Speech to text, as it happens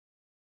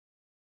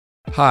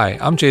Hi,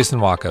 I'm Jason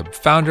Wachob,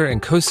 founder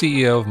and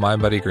co-CEO of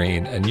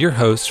MindBodyGreen, and your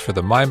host for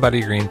the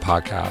MindBodyGreen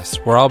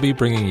podcast, where I'll be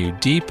bringing you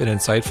deep and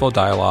insightful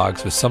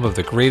dialogues with some of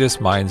the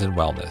greatest minds in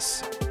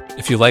wellness.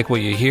 If you like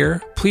what you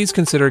hear, please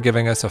consider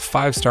giving us a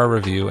 5-star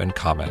review and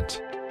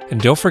comment. And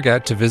don't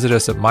forget to visit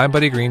us at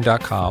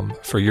mindbodygreen.com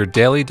for your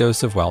daily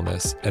dose of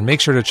wellness, and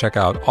make sure to check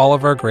out all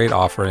of our great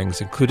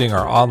offerings, including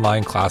our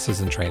online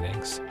classes and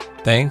trainings.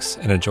 Thanks,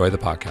 and enjoy the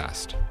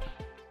podcast.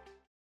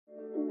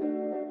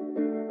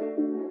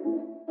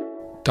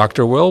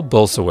 Dr. Will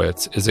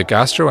Bulsiewicz is a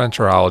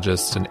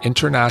gastroenterologist and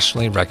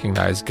internationally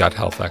recognized gut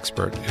health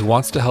expert who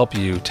wants to help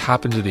you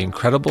tap into the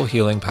incredible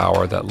healing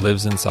power that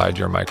lives inside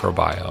your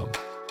microbiome.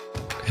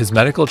 His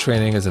medical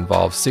training has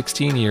involved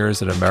 16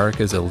 years at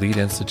America's elite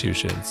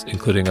institutions,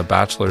 including a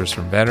bachelor's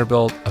from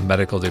Vanderbilt, a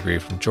medical degree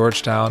from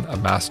Georgetown, a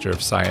Master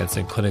of Science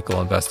in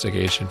Clinical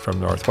Investigation from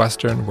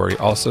Northwestern, where he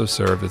also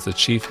served as the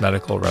chief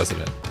medical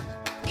resident.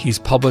 He's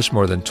published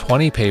more than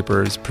 20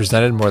 papers,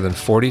 presented more than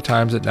 40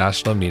 times at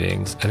national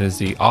meetings, and is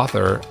the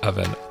author of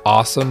an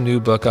awesome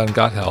new book on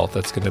gut health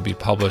that's going to be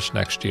published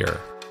next year.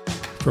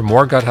 For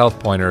more gut health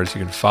pointers,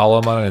 you can follow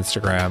him on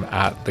Instagram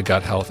at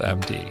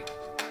TheGutHealthMD.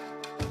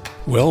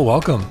 Will,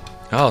 welcome.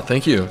 Oh,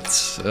 thank you.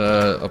 It's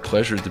a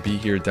pleasure to be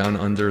here down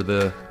under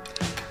the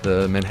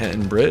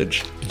Manhattan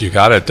Bridge. You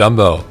got it,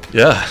 Dumbo.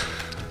 Yeah.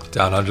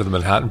 Down under the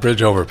Manhattan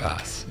Bridge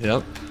overpass.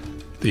 Yep.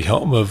 The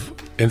home of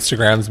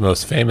Instagram's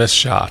most famous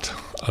shot,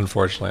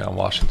 unfortunately, on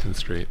Washington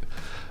Street.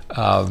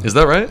 Is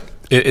that right?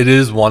 It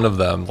is one of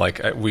them.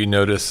 Like, we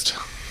noticed,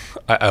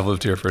 I've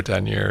lived here for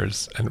 10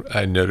 years, and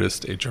I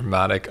noticed a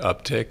dramatic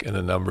uptick in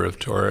the number of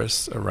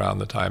tourists around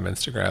the time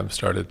Instagram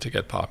started to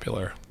get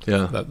popular.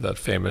 Yeah. That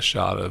famous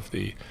shot of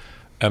the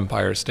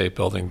Empire State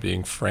Building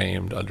being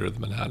framed under the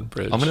Manhattan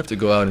Bridge. I'm going to have to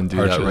go out and do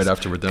that right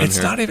after we're done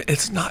here.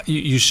 It's not,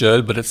 you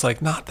should, but it's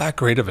like not that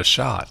great of a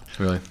shot.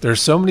 Really?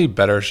 There's so many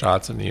better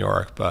shots in New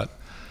York, but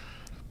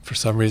for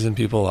some reason,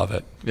 people love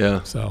it.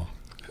 Yeah. So,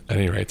 at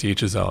any rate, to each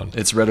his own.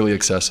 It's readily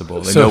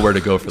accessible. They know where to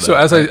go for that. So,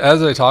 as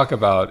I talk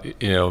about,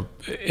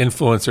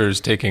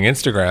 influencers taking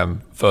Instagram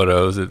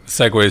photos, it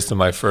segues to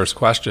my first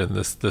question.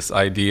 This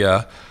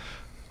idea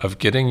of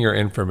getting your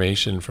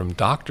information from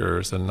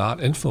doctors and not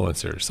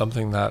influencers,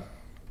 something that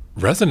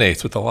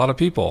resonates with a lot of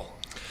people.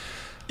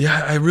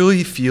 Yeah, I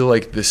really feel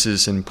like this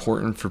is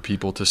important for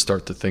people to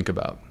start to think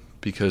about,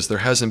 because there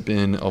hasn't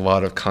been a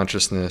lot of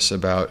consciousness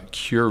about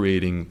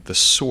curating the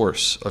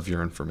source of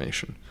your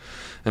information.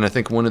 And I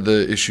think one of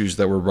the issues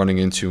that we're running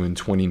into in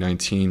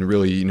 2019,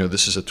 really,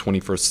 this is a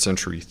 21st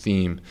century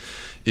theme,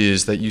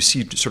 is that you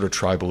see sort of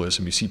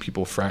tribalism. You see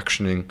people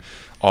fractioning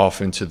off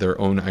into their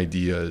own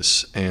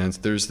ideas, and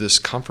there's this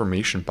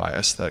confirmation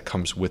bias that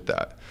comes with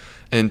that.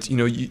 And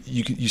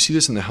you see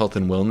this in the health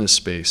and wellness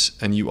space,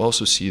 and you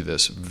also see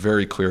this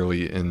very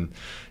clearly in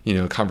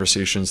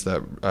conversations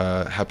that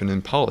happen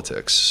in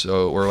politics.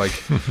 Or like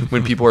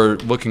when people are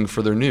looking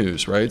for their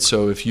news, right?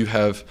 So if you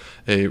have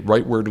a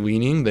rightward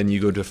leaning, then you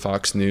go to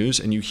Fox News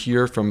and you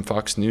hear from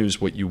Fox News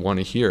what you want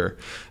to hear.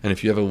 And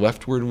if you have a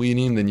leftward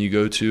leaning, then you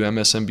go to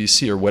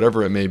MSNBC or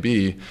whatever it may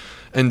be.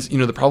 And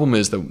the problem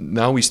is that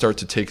now we start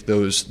to take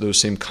those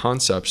same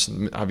concepts.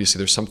 Obviously,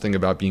 there's something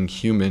about being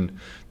human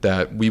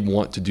that we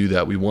want to do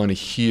that. We want to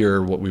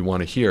hear what we want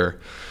to hear.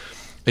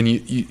 And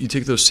you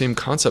take those same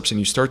concepts and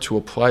you start to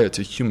apply it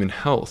to human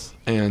health.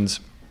 And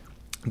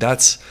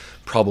that's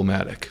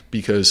problematic,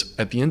 because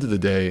at the end of the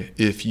day,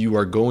 if you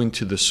are going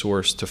to the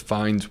source to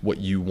find what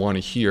you want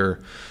to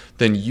hear,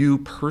 then you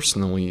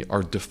personally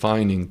are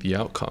defining the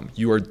outcome.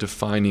 You are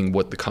defining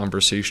what the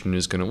conversation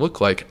is going to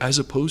look like, as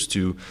opposed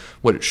to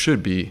what it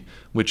should be,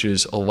 which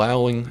is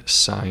allowing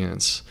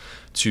science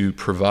to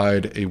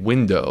provide a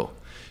window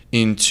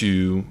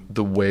into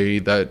the way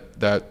that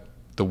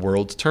the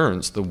world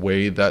turns, the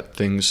way that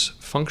things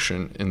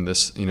function in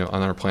this,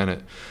 on our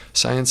planet.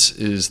 Science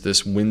is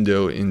this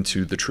window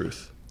into the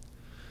truth,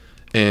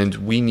 and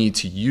we need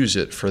to use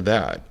it for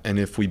that. And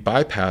if we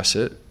bypass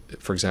it,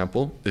 for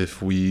example,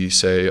 if we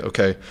say,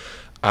 okay,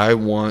 I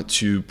want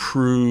to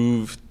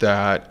prove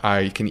that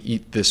I can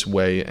eat this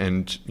way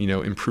and,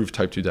 improve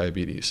type 2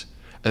 diabetes,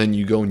 and then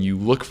you go and you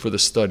look for the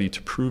study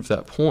to prove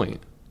that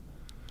point,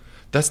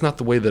 that's not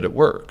the way that it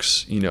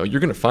works. You're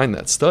going to find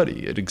that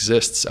study. It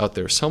exists out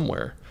there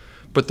somewhere,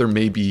 but there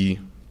may be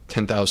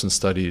 10,000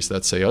 studies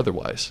that say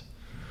otherwise.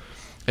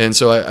 And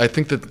so I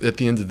think that at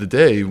the end of the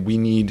day, we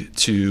need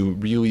to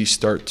really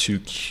start to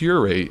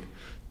curate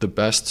the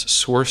best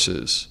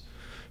sources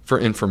for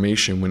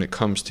information when it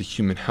comes to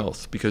human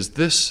health, because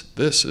this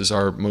is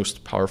our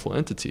most powerful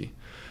entity.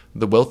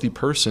 The wealthy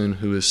person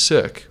who is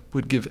sick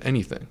would give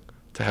anything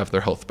to have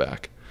their health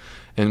back.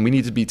 And we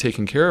need to be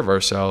taking care of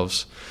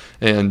ourselves.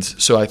 And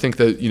so I think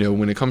that,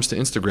 when it comes to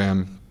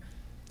Instagram,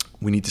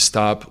 we need to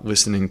stop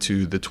listening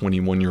to the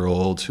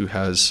 21-year-old who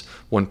has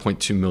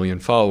 1.2 million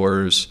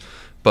followers,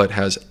 but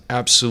has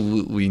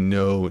absolutely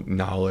no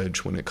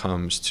knowledge when it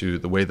comes to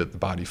the way that the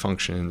body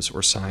functions,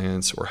 or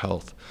science, or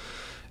health.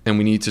 And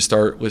we need to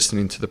start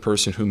listening to the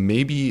person who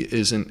maybe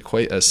isn't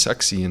quite as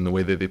sexy in the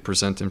way that they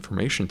present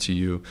information to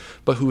you,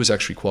 but who is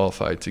actually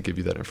qualified to give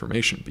you that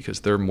information,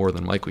 because they're more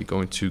than likely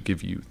going to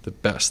give you the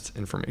best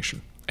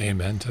information.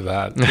 Amen to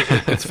that.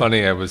 It's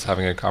funny, I was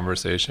having a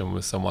conversation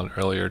with someone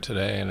earlier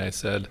today, and I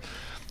said,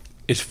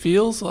 it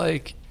feels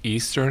like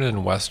Eastern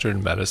and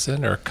Western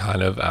medicine are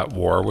kind of at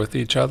war with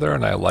each other,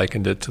 and I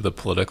likened it to the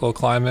political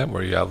climate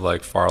where you have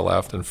like far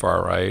left and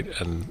far right.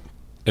 And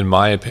in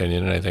my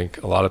opinion, and I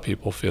think a lot of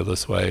people feel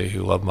this way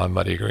who love my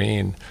muddy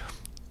green,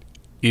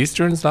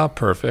 Eastern's not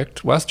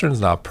perfect,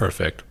 Western's not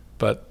perfect,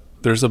 but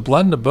there's a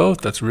blend of both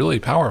that's really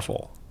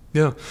powerful.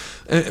 Yeah,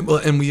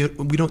 and we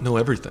don't know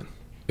everything.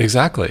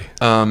 Exactly.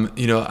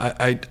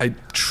 I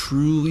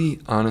truly,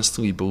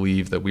 honestly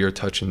believe that we are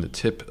touching the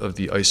tip of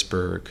the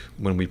iceberg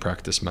when we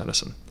practice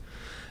medicine.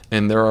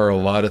 And there are a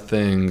lot of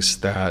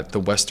things that the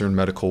Western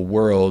medical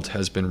world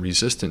has been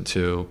resistant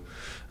to.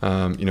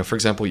 For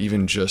example,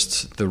 even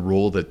just the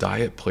role that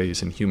diet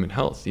plays in human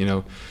health.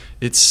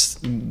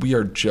 We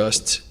are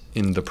just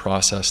in the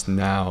process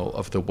now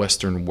of the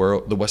Western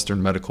world, the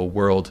Western medical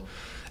world,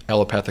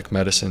 allopathic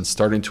medicine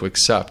starting to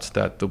accept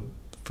that the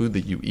food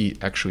that you eat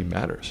actually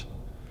matters.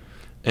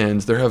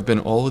 And there have been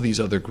all of these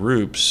other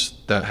groups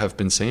that have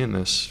been saying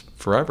this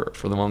forever,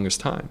 for the longest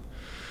time.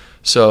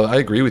 So I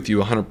agree with you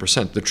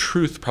 100%. The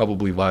truth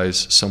probably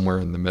lies somewhere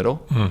in the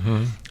middle.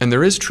 Mm-hmm. And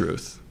there is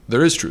truth.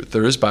 There is truth.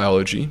 There is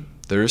biology.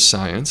 There is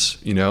science.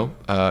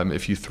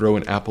 If you throw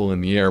an apple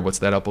in the air, what's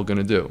that apple going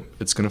to do?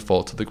 It's going to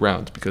fall to the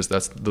ground, because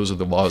those are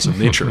the laws of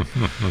nature.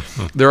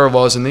 There are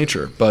laws in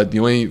nature, but the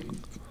only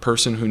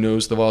person who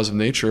knows the laws of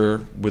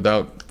nature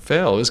without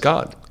fail is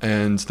God.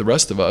 And the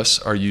rest of us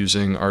are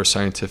using our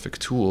scientific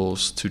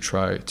tools to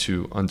try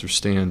to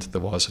understand the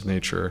laws of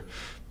nature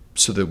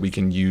so that we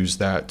can use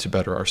that to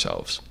better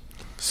ourselves.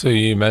 So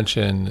you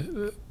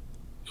mentioned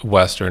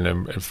Western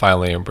and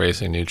finally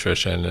embracing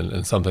nutrition,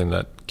 and something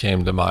that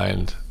came to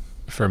mind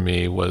for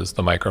me was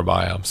the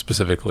microbiome.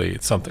 Specifically,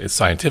 it's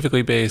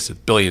scientifically based, it's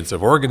billions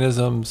of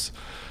organisms,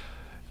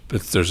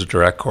 but there's a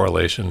direct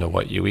correlation to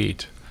what you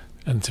eat.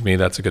 And to me,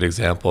 that's a good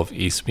example of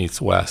East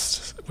meets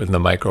West within the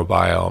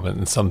microbiome.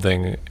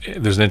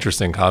 And there's an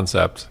interesting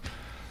concept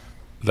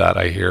that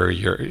I hear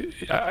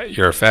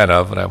you're a fan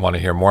of, and I want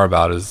to hear more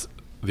about, is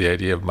the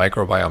idea of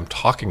microbiome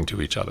talking to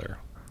each other.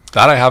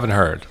 That I haven't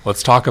heard.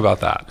 Let's talk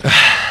about that.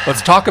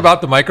 Let's talk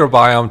about the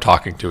microbiome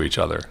talking to each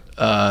other.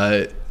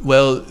 There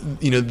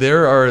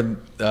are,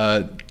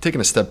 taking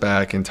a step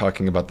back and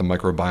talking about the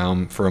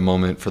microbiome for a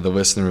moment for the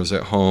listeners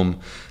at home.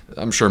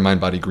 I'm sure Mind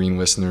Body Green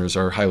listeners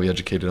are highly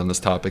educated on this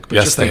topic, but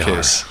yes,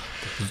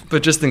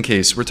 just in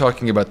case, we're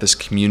talking about this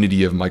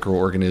community of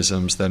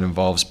microorganisms that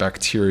involves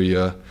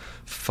bacteria,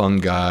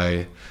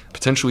 fungi,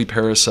 potentially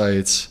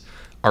parasites,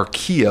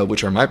 archaea,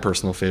 which are my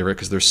personal favorite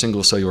because they're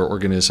single cellular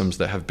organisms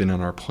that have been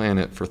on our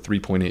planet for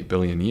 3.8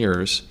 billion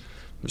years.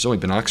 There's only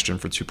been oxygen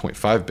for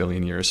 2.5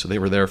 billion years, so they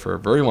were there for a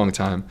very long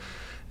time.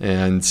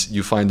 And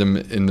you find them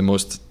in the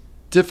most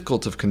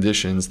difficult of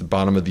conditions, the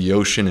bottom of the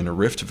ocean, in a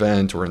rift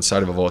vent, or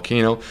inside of a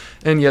volcano,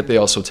 and yet they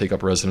also take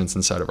up residence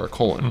inside of our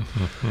colon.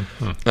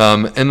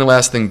 And the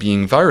last thing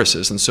being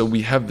viruses. And so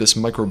we have this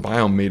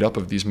microbiome made up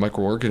of these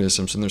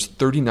microorganisms, and there's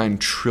 39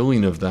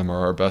 trillion of them are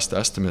our best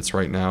estimates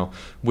right now,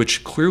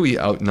 which clearly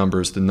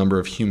outnumbers the number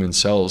of human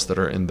cells that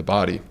are in the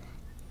body.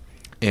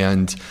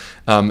 And,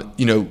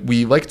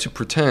 we like to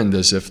pretend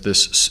as if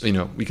this,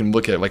 we can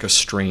look at like a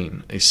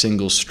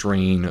single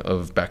strain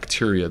of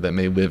bacteria that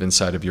may live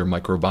inside of your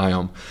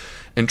microbiome,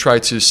 and try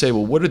to say,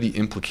 well, what are the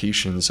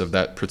implications of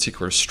that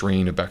particular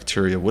strain of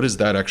bacteria? What is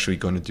that actually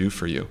going to do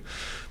for you?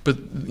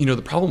 But,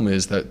 the problem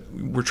is that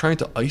we're trying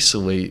to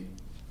isolate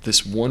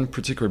this one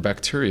particular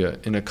bacteria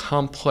in a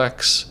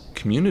complex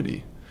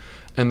community.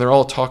 And they're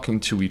all talking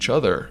to each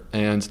other.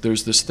 And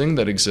there's this thing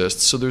that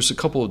exists. So there's a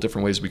couple of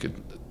different ways we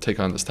could take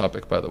on this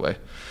topic, by the way.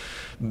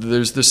 There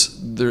is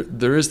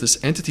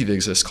this entity that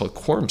exists called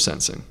quorum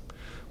sensing,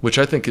 which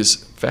I think is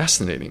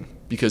fascinating,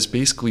 because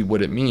basically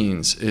what it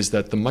means is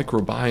that the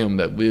microbiome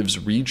that lives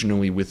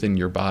regionally within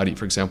your body,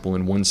 for example,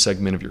 in one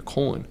segment of your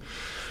colon,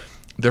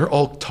 they're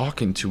all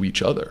talking to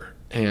each other.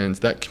 And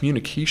that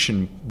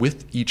communication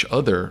with each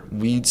other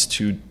leads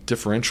to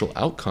differential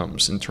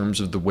outcomes in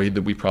terms of the way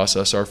that we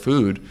process our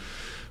food,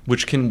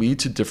 which can lead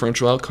to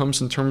differential outcomes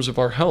in terms of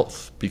our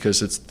health,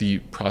 because it's the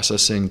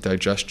processing,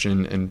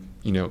 digestion, and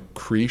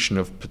creation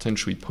of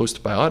potentially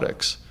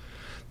postbiotics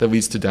that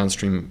leads to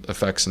downstream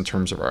effects in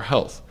terms of our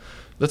health.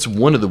 That's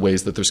one of the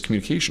ways that there's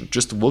communication,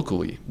 just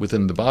locally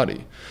within the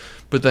body.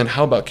 But then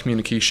how about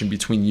communication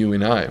between you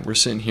and I? We're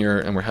sitting here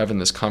and we're having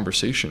this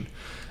conversation.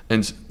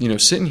 And,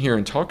 sitting here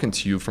and talking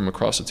to you from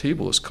across the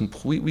table is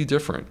completely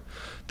different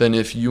than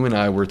if you and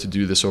I were to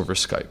do this over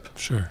Skype.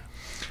 Sure.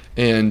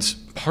 And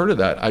part of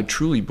that, I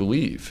truly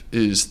believe,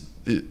 is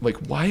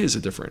why is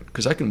it different?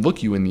 Because I can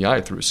look you in the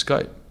eye through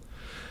Skype.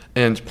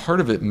 And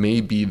part of it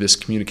may be this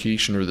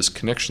communication or this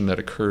connection that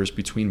occurs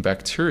between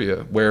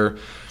bacteria, where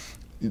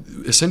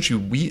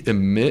essentially we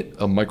emit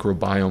a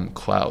microbiome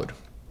cloud.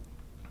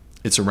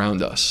 It's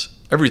around us.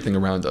 Everything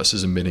around us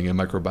is emitting a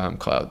microbiome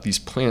cloud. These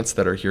plants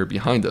that are here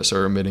behind us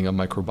are emitting a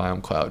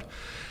microbiome cloud.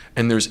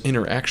 And there's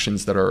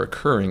interactions that are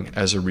occurring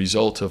as a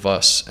result of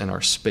us and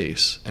our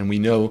space. And we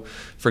know,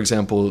 for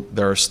example,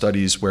 there are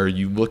studies where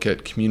you look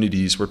at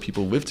communities where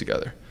people live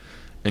together.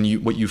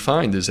 And what you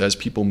find is as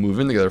people move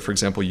in together, for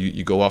example,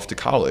 you go off to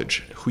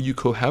college, who you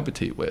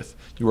cohabitate with,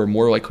 you are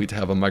more likely to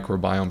have a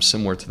microbiome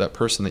similar to that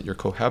person that you're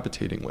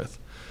cohabitating with,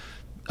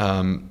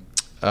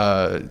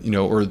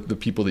 or the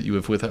people that you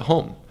live with at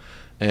home.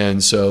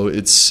 And so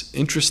it's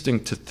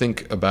interesting to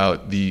think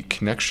about the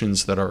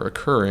connections that are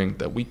occurring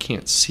that we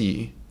can't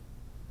see,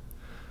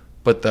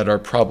 but that are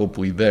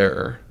probably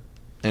there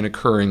and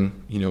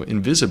occurring,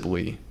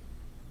 invisibly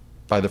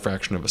by the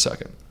fraction of a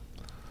second.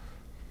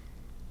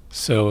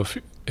 So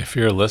if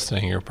you're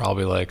listening, you're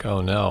probably like,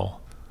 oh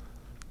no,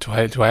 do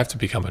I have to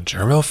become a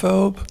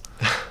germaphobe?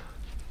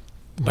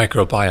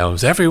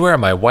 Microbiomes everywhere.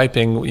 Am I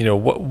wiping?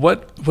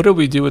 What do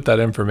we do with that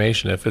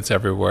information if it's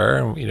everywhere?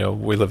 And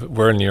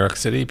we're in New York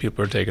City.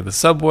 People are taking the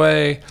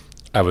subway.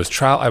 I was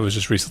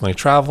just recently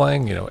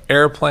traveling.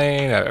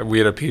 Airplane. We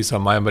had a piece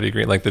on Mind Body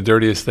Green, like the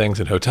dirtiest things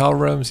in hotel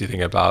rooms. You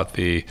think about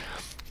the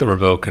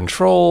remote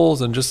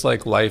controls and just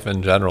like life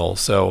in general.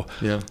 So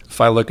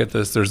if I look at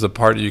this, there's the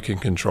part you can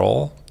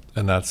control,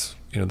 and that's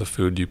the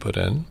food you put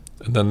in,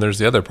 and then there's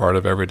the other part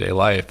of everyday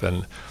life.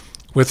 And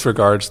with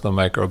regards to the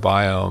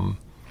microbiome,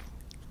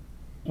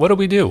 what do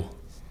we do?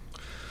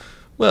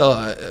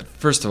 Well,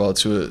 first of all,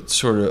 to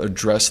sort of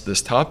address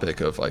this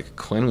topic of like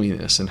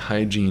cleanliness and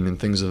hygiene and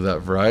things of that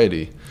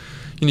variety,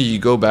 you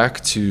go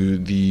back to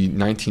the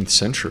 19th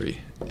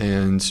century,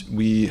 and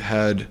we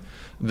had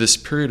this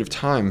period of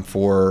time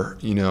for,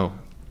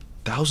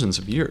 thousands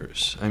of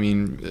years. I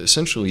mean,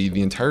 essentially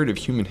the entirety of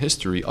human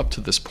history up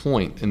to this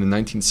point in the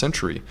 19th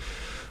century,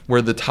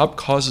 where the top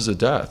causes of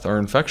death are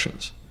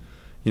infections.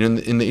 In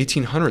the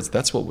 1800s,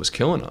 that's what was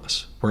killing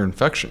us, were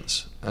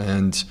infections.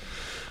 And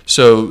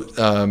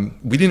so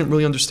we didn't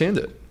really understand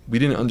it. We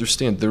didn't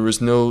understand. There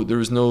was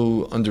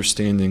no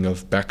understanding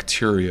of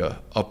bacteria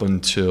up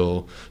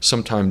until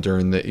sometime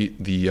during the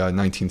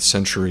 19th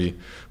century,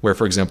 where,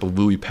 for example,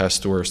 Louis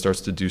Pasteur starts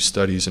to do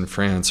studies in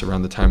France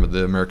around the time of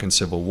the American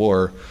Civil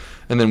War.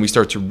 And then we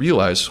start to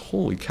realize,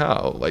 holy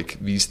cow, like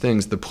these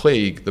things, the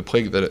plague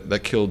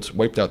that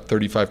wiped out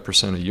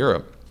 35% of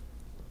Europe,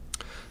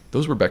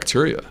 those were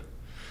bacteria.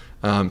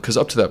 Because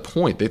up to that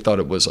point, they thought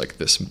it was like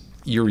this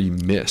eerie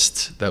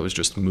mist that was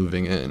just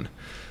moving in.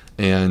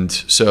 And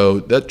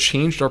so that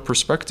changed our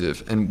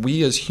perspective. And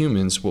we as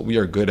humans, what we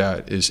are good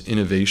at is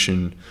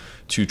innovation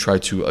to try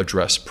to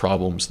address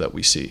problems that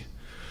we see.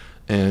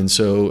 And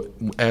so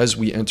as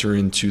we enter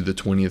into the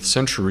 20th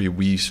century,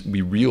 we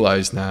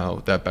realize now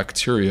that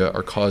bacteria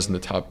are causing the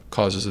top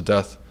causes of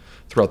death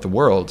throughout the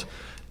world.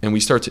 And we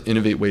start to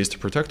innovate ways to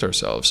protect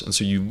ourselves. And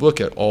so you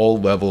look at all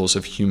levels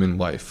of human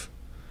life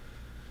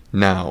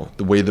now,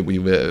 the way that we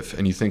live,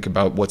 and you think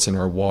about what's in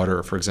our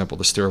water, for example,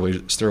 the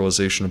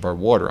sterilization of our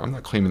water. I'm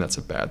not claiming that's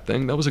a bad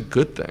thing. That was a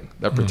good thing.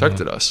 That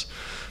protected us.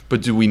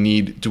 But do we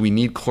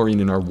need chlorine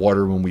in our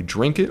water when we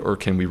drink it, or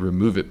can we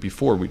remove it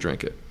before we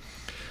drink it?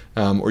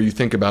 Or you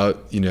think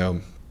about,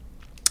 the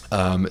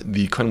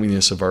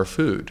cleanliness of our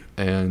food,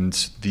 and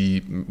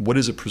what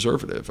is a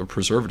preservative? A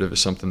preservative is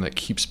something that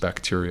keeps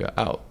bacteria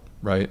out,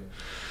 right?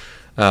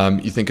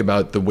 You think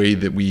about the way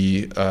that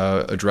we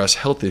address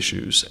health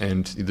issues,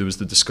 and there was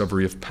the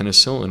discovery of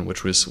penicillin,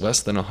 which was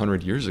less than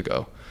 100 years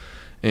ago.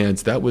 And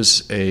that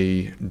was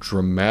a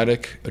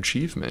dramatic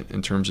achievement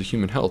in terms of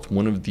human health.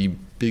 One of the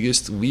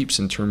biggest leaps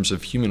in terms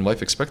of human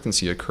life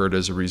expectancy occurred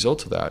as a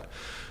result of that.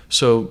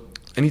 So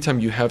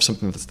anytime you have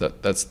something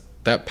that's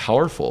that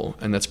powerful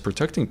and that's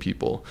protecting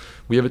people,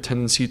 we have a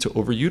tendency to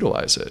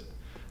overutilize it.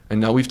 And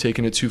now we've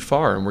taken it too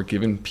far, and we're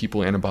giving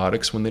people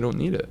antibiotics when they don't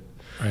need it.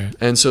 Right.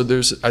 And so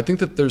I think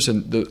that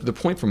the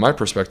point from my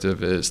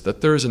perspective is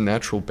that there is a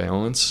natural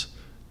balance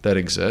that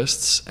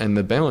exists, and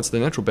the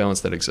natural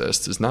balance that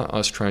exists is not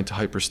us trying to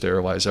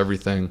hyper-sterilize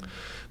everything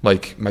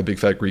like My Big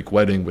Fat Greek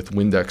Wedding with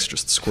Windex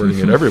just squirting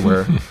it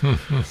everywhere.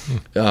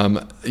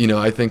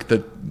 I think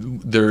that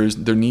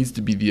there needs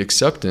to be the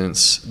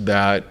acceptance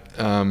that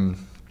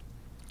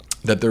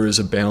that there is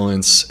a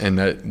balance, and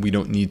that we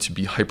don't need to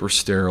be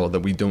hyper-sterile,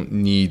 that we don't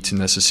need to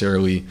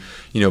necessarily,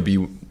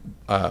 be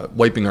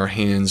wiping our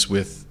hands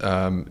with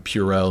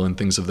Purell and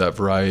things of that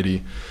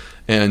variety,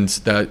 and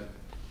that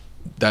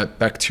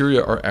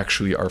bacteria are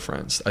actually our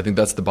friends. I think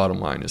that's the bottom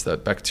line, is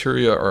that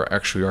bacteria are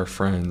actually our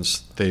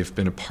friends. They've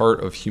been a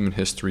part of human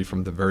history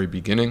from the very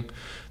beginning.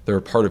 They're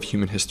a part of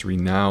human history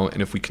now,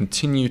 and if we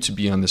continue to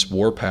be on this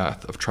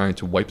warpath of trying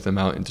to wipe them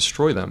out and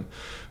destroy them,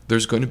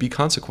 there's going to be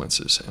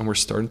consequences, and we're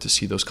starting to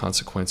see those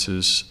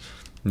consequences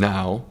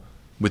now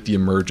with the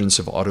emergence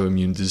of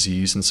autoimmune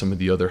disease and some of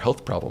the other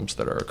health problems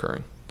that are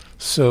occurring.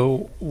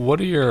 So what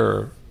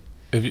are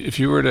if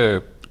you were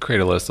to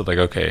create a list of like,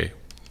 okay,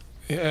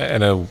 I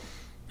know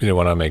you don't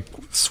want to make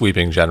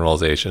sweeping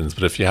generalizations,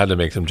 but if you had to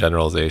make some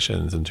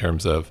generalizations in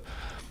terms of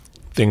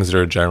things that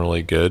are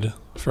generally good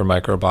for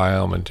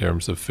microbiome in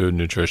terms of food,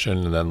 nutrition,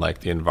 and then like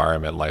the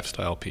environment,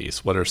 lifestyle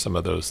piece? What are some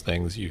of those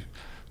things you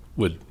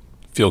would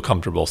feel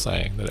comfortable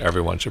saying that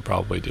everyone should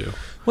probably do?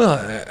 Well,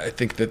 I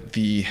think that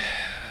the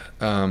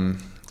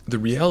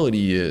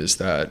reality is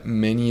that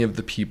many of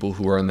the people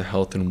who are in the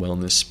health and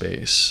wellness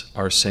space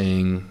are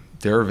saying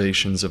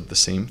derivations of the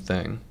same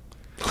thing,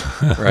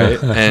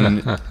 right?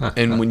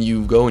 And when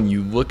you go and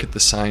you look at the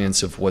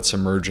science of what's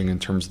emerging in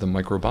terms of the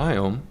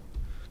microbiome,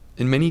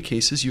 in many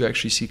cases you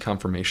actually see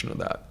confirmation of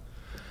that.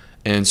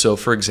 And so,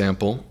 for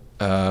example,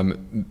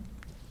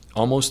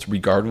 almost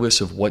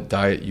regardless of what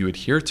diet you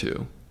adhere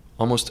to,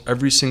 almost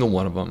every single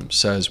one of them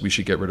says we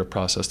should get rid of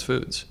processed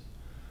foods.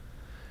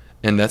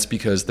 And that's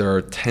because there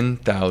are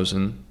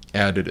 10,000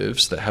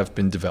 additives that have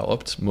been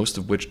developed, most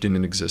of which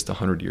didn't exist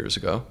 100 years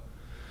ago.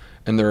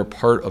 And they're a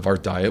part of our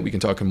diet. We can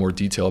talk in more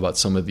detail about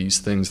some of these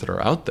things that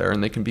are out there,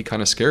 and they can be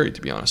kind of scary,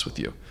 to be honest with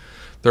you.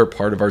 They're a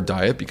part of our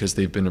diet because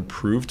they've been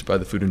approved by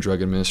the Food and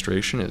Drug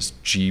Administration as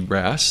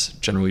GRAS,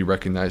 generally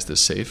recognized as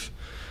safe.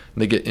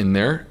 And they get in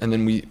there, and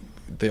then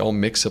they all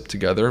mix up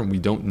together, and we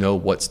don't know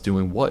what's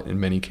doing what in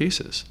many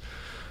cases.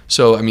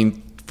 So, I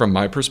mean, from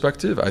my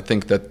perspective, I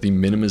think that the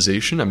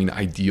minimization,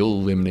 ideal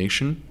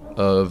elimination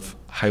of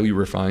highly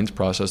refined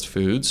processed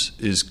foods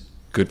is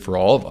good for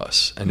all of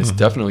us. And it's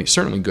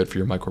certainly good for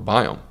your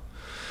microbiome.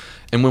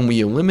 And when we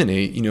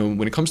eliminate,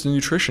 when it comes to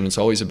nutrition, it's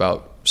always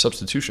about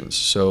substitutions.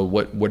 So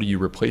what are you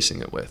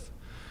replacing it with?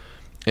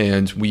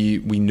 And we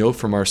know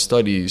from our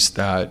studies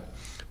that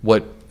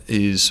what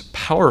is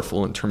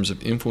powerful in terms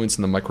of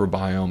influencing the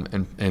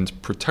microbiome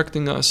and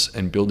protecting us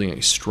and building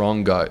a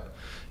strong gut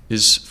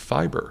is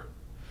fiber.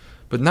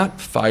 But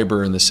not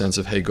fiber in the sense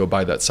of, hey, go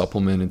buy that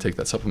supplement and take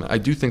that supplement. I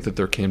do think that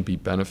there can be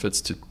benefits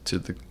to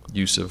the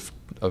use of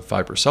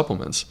fiber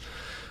supplements,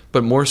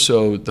 but more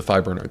so the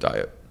fiber in our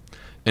diet.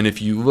 And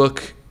if you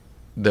look,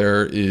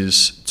 there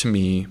is, to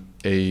me,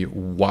 a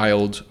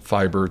wild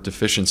fiber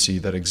deficiency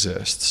that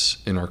exists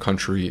in our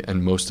country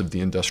and most of the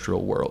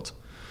industrial world.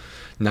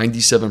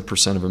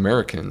 97% of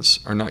Americans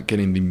are not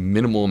getting the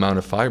minimal amount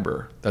of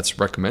fiber that's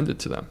recommended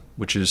to them,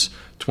 which is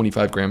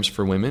 25 grams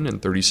for women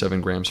and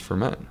 37 grams for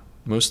men.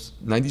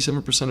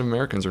 97% of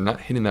Americans are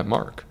not hitting that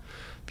mark.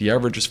 The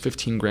average is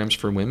 15 grams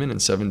for women and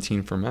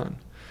 17 for men.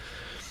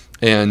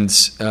 And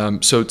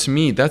so to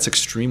me, that's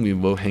extremely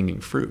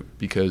low-hanging fruit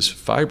because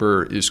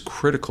fiber is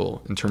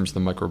critical in terms of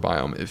the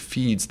microbiome. It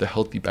feeds the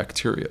healthy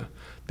bacteria.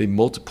 They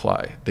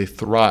multiply, they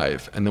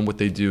thrive, and then what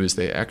they do is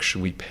they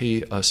actually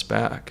pay us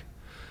back.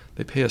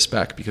 They pay us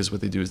back because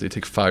what they do is they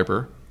take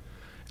fiber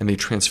and they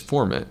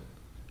transform it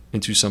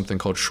into something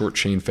called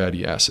short-chain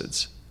fatty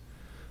acids.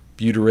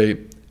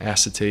 Butyrate,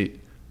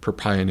 acetate,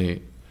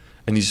 propionate.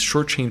 And these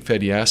short-chain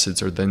fatty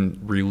acids are then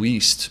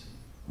released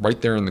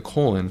right there in the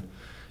colon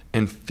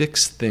and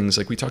fix things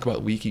like we talk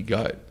about leaky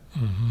gut.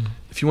 Mm-hmm.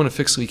 If you want to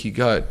fix leaky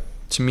gut,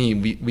 to me,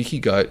 leaky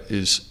gut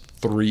is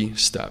 3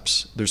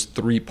 steps. There's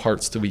 3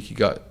 parts to leaky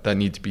gut that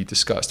need to be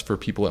discussed for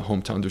people at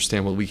home to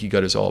understand what leaky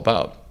gut is all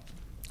about.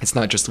 It's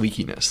not just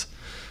leakiness.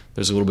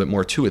 There's a little bit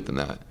more to it than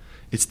that.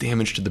 It's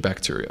damage to the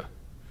bacteria.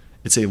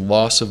 It's a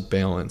loss of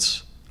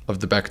balance of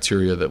the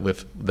bacteria that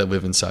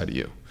live inside of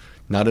you.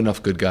 Not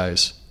enough good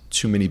guys,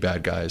 too many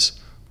bad guys,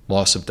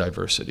 loss of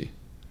diversity.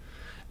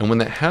 And when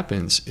that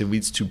happens, it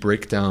leads to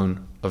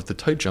breakdown of the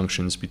tight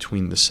junctions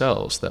between the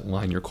cells that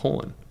line your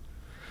colon,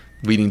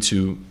 leading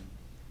to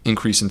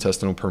increased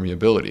intestinal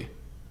permeability.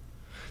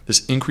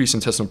 This increased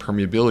intestinal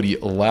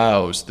permeability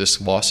allows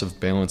this loss of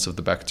balance of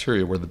the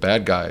bacteria where the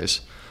bad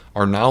guys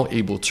are now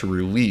able to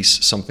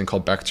release something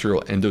called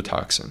bacterial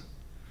endotoxin.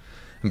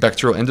 And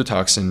bacterial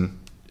endotoxin,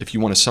 if you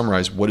want to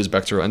summarize what is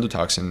bacterial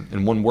endotoxin,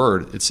 in one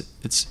word,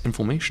 it's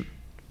inflammation.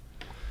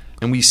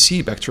 And we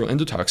see bacterial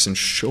endotoxin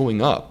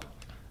showing up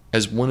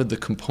as one of the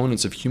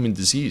components of human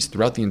disease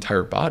throughout the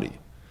entire body.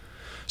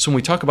 So when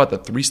we talk about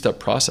that 3-step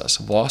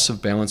process, loss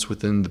of balance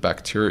within the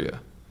bacteria,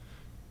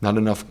 not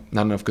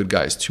enough good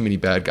guys, too many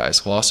bad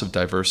guys, loss of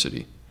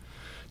diversity.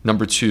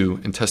 Number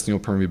 2, intestinal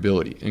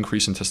permeability,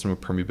 increased intestinal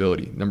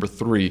permeability. Number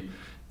 3,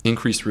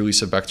 increased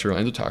release of bacterial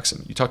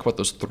endotoxin. You talk about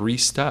those 3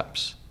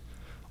 steps.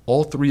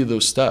 All 3 of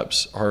those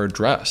steps are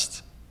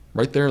addressed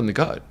right there in the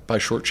gut by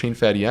short-chain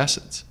fatty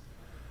acids.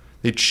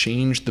 They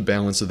change the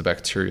balance of the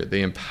bacteria.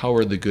 They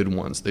empower the good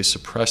ones. They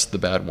suppress the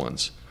bad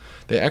ones.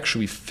 They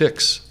actually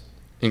fix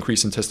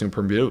increased intestinal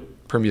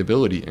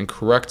permeability and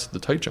correct the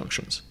tight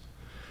junctions.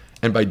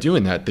 And by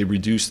doing that, they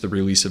reduce the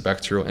release of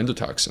bacterial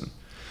endotoxin.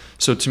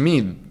 So to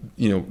me,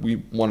 we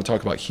want to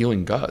talk about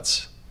healing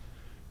guts.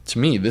 To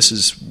me, this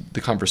is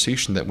the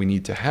conversation that we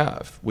need to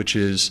have, which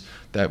is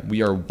that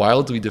we are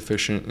wildly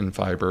deficient in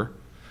fiber.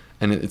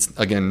 And it's,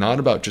 again, not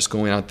about just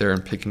going out there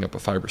and picking up a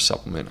fiber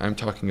supplement. I'm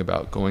talking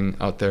about going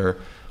out there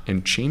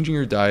and changing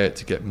your diet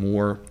to get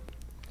more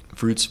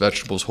fruits,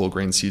 vegetables, whole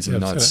grain, seeds,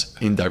 and nuts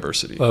in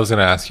diversity. Well, I was going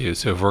to ask you,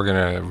 so if we're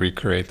going to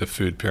recreate the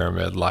food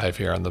pyramid live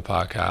here on the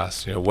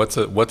podcast,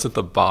 what's at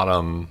the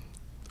bottom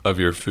of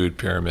your food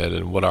pyramid,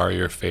 and what are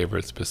your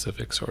favorite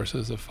specific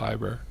sources of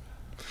fiber?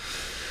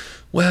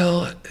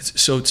 Well,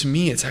 so to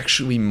me, it's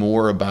actually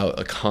more about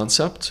a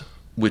concept,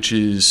 which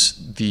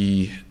is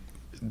the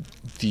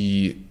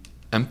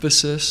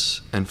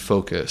emphasis and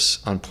focus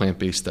on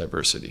plant-based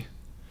diversity.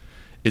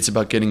 It's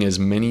about getting as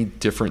many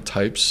different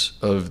types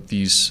of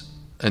these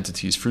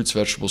entities, fruits,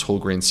 vegetables, whole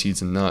grains,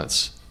 seeds, and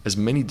nuts, as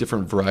many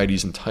different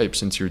varieties and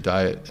types into your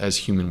diet as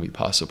humanly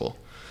possible.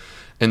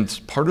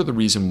 And part of the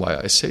reason why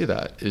I say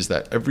that is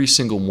that every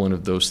single one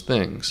of those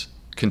things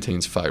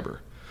contains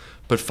fiber.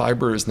 But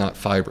fiber is not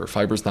fiber.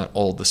 Fiber is not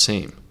all the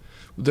same.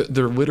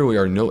 There literally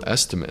are no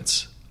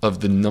estimates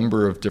of the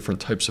number of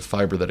different types of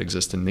fiber that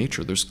exist in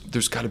nature.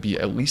 There's got to be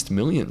at least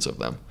millions of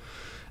them.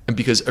 And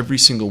because every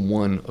single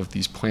one of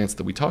these plants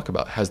that we talk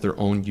about has their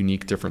own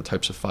unique different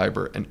types of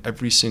fiber, and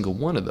every single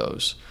one of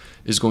those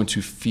is going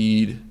to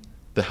feed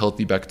the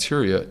healthy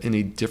bacteria in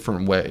a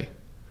different way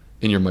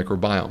in your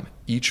microbiome.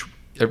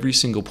 Every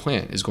single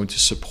plant is going to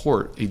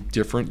support a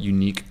different,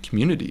 unique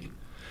community.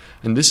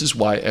 And this is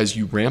why, as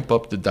you ramp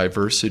up the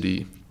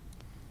diversity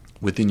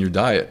within your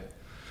diet,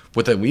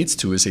 what that leads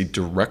to is a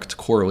direct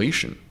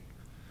correlation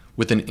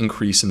with an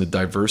increase in the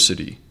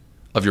diversity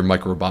of your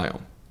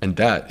microbiome. And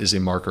that is a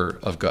marker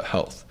of gut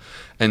health.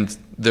 And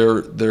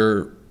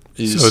there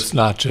is... So it's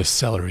not just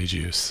celery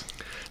juice.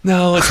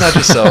 No, it's not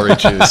just celery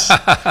juice.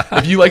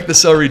 If you like the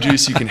celery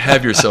juice, you can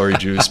have your celery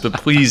juice, but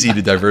please eat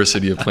a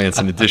diversity of plants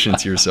in addition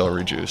to your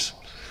celery juice.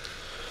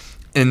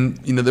 And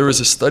there was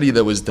a study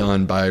that was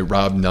done by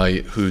Rob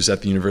Knight, who's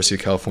at the University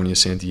of California,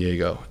 San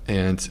Diego.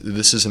 And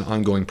this is an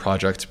ongoing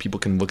project. People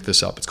can look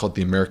this up. It's called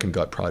the American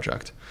Gut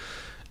Project.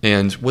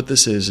 And what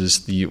this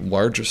is the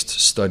largest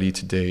study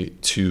to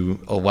date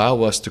to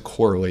allow us to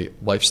correlate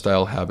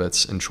lifestyle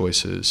habits and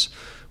choices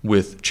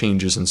with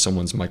changes in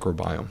someone's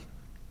microbiome.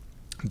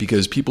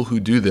 Because people who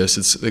do this,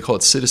 they call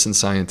it citizen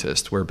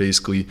scientist, where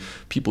basically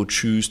people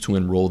choose to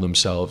enroll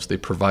themselves. They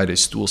provide a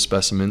stool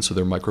specimen so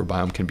their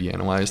microbiome can be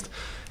analyzed,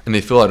 and they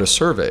fill out a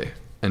survey.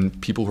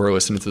 And people who are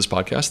listening to this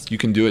podcast, you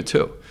can do it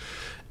too.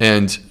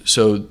 And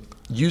so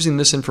using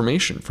this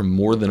information from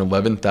more than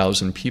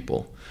 11,000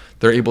 people,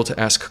 they're able to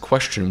ask a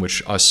question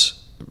which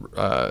us,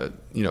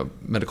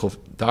 medical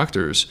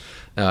doctors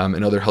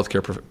and other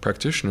healthcare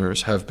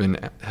practitioners have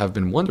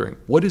been wondering.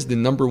 What is the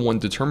number one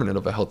determinant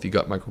of a healthy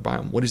gut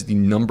microbiome? What is the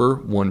number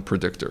one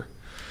predictor?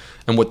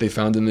 And what they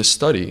found in this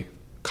study,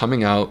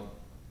 coming out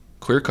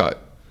clear-cut,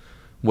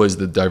 was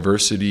the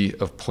diversity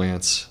of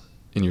plants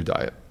in your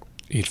diet.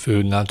 Eat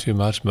food, not too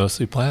much,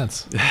 mostly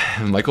plants.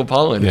 Michael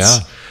Pollan. Yeah.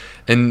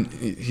 And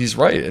he's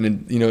right.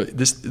 And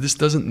this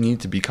doesn't need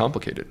to be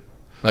complicated.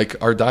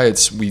 Like our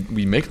diets, we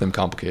make them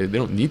complicated. They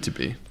don't need to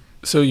be.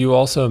 So you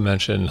also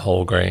mentioned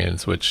whole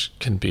grains, which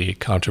can be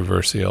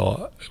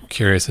controversial. I'm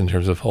curious, in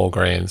terms of whole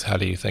grains, how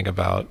do you think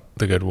about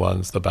the good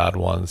ones, the bad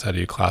ones? How do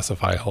you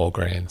classify whole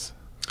grains?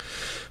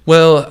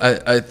 Well,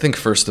 I think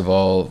first of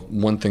all,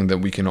 one thing that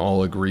we can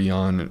all agree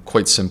on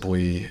quite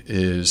simply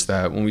is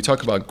that when we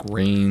talk about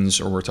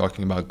grains or we're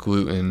talking about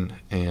gluten,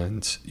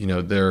 and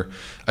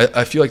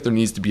I feel like there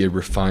needs to be a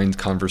refined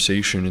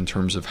conversation in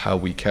terms of how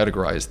we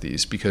categorize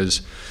these,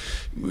 because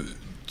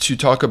to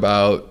talk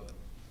about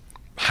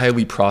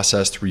highly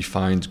processed,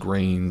 refined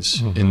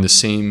grains in the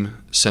same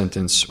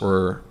sentence,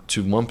 or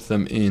to lump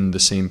them in the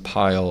same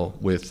pile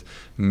with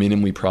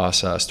minimally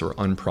processed or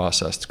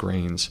unprocessed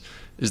grains,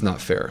 is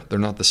not fair. They're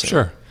not the same.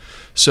 Sure.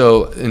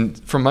 So,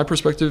 from my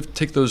perspective,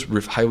 take those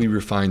highly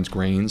refined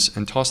grains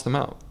and toss them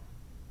out.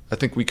 I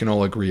think we can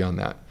all agree on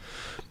that.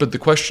 But the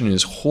question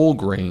is whole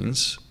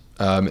grains,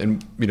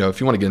 and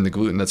if you want to get into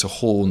gluten, that's a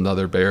whole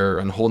nother bear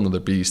and a whole nother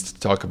beast to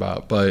talk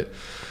about. But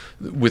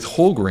with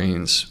whole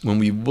grains, when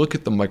we look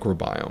at the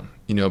microbiome,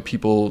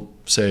 people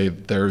say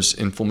there's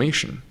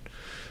inflammation.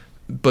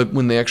 But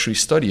when they actually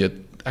study it,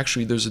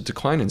 actually there's a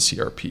decline in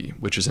CRP,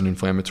 which is an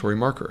inflammatory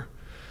marker.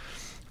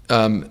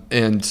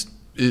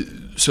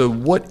 So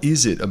what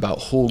is it about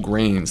whole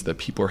grains that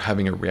people are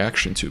having a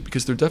reaction to?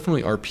 Because there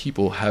definitely are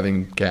people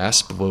having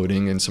gas,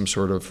 bloating, and some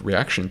sort of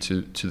reaction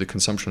to the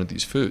consumption of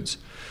these foods.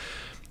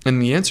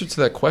 And the answer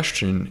to that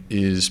question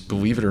is,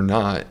 believe it or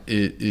not,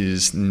 it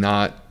is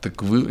not the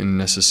gluten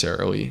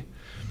necessarily.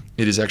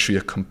 It is actually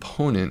a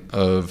component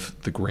of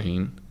the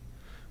grain,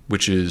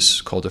 which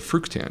is called a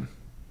fructan.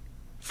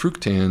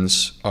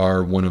 Fructans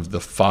are one of the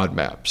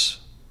FODMAPs.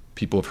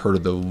 People have heard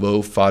of the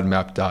low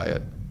FODMAP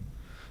diet.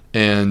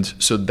 And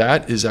so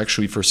that is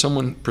actually for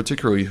someone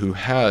particularly who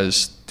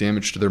has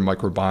damage to their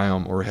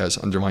microbiome or has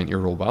underlying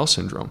irritable bowel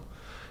syndrome.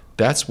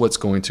 That's what's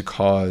going to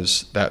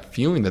cause that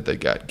feeling that they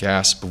get,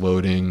 gas,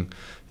 bloating,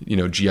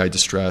 GI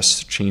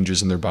distress,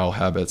 changes in their bowel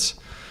habits.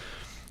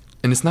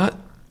 And it's not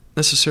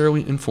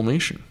necessarily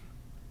inflammation.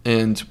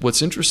 And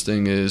what's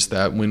interesting is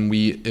that when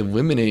we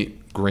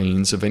eliminate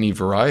grains of any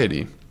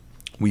variety,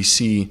 we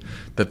see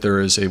that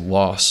there is a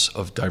loss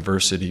of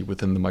diversity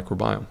within the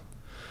microbiome.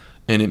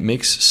 And it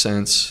makes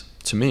sense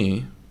to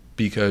me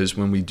because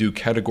when we do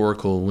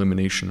categorical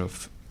elimination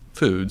of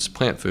foods,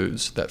 plant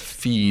foods, that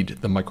feed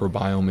the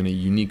microbiome in a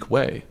unique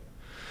way,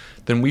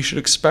 then we should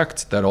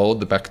expect that all of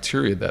the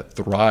bacteria that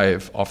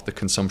thrive off the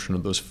consumption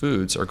of those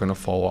foods are going to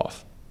fall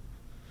off.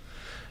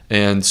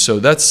 And so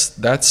that's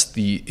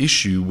the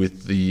issue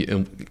with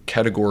the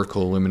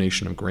categorical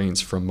elimination of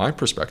grains from my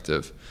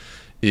perspective,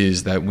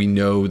 is that we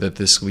know that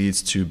this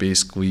leads to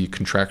basically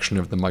contraction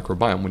of the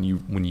microbiome.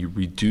 When you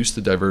reduce the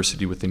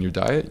diversity within your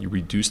diet, you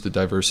reduce the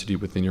diversity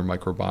within your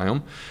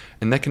microbiome,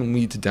 and that can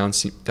lead to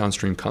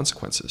downstream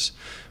consequences.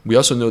 We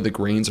also know that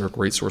grains are a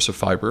great source of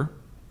fiber,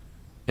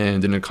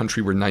 and in a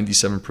country where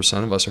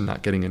 97% of us are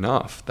not getting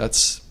enough,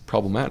 that's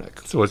problematic.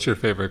 So what's your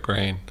favorite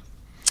grain?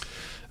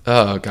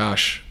 Oh,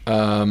 gosh.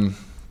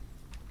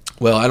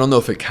 Well, I don't know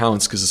if it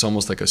counts because it's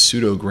almost like a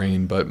pseudo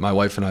grain, but my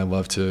wife and I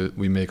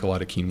we make a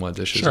lot of quinoa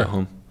dishes at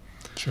home.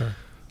 Sure.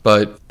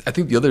 But I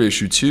think the other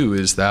issue too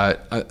is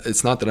that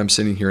it's not that I'm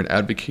sitting here and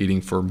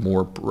advocating for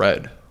more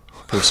bread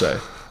per se,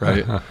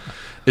 right?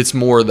 It's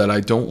more that I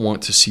don't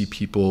want to see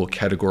people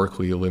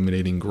categorically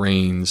eliminating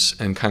grains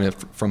and kind of,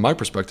 from my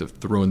perspective,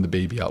 throwing the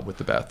baby out with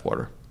the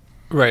bathwater.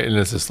 Right, and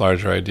it's this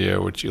larger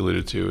idea, which you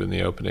alluded to in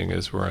the opening,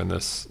 is we're in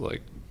this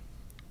like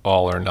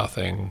all or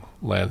nothing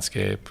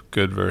landscape,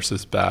 good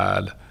versus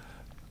bad,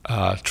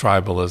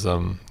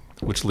 tribalism,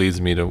 which leads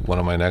me to one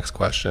of my next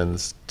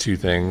questions. Two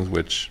things,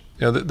 which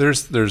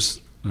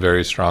there's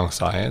very strong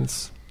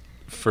science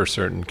for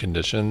certain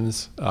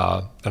conditions,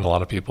 and a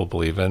lot of people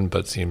believe in,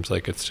 but seems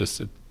like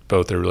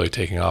both are really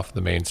taking off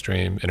the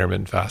mainstream: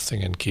 intermittent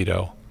fasting and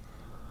keto.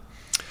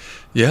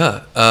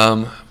 Yeah.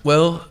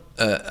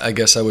 I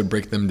guess I would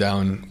break them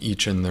down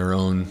each in their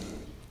own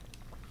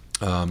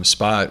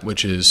spot,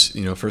 which is,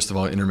 first of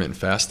all, intermittent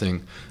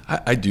fasting.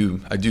 I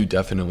do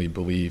definitely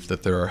believe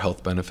that there are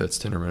health benefits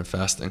to intermittent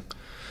fasting,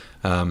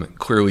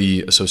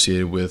 clearly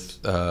associated with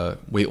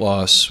weight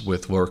loss,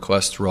 with lower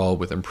cholesterol,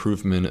 with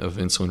improvement of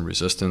insulin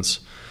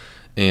resistance.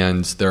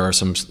 And there are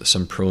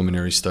some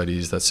preliminary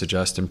studies that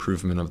suggest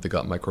improvement of the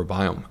gut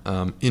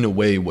microbiome. In a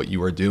way, what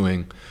you are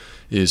doing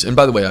is, and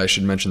by the way, I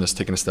should mention this,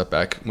 taking a step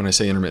back, when I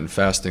say intermittent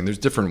fasting, there's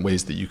different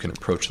ways that you can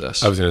approach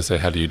this. I was going to say,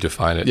 how do you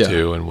define it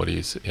too, and what do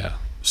you say? Yeah.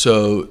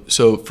 So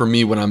for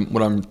me, what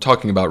I'm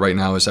talking about right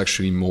now is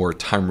actually more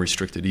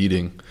time-restricted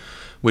eating,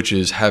 which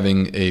is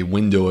having a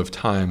window of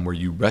time where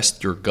you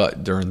rest your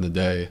gut during the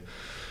day,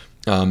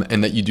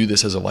 and that you do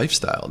this as a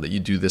lifestyle, that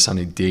you do this on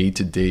a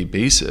day-to-day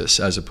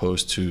basis as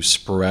opposed to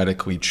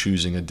sporadically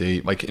choosing a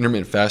date. Like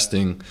intermittent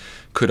fasting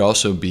could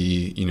also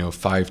be,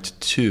 5 to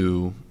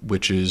 2,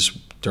 which is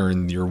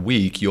during your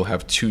week, you'll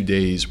have 2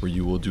 days where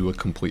you will do a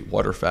complete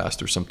water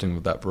fast or something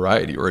of that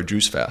variety, or a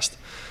juice fast,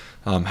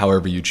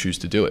 however you choose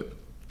to do it.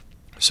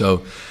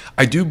 So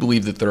I do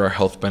believe that there are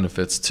health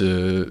benefits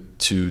to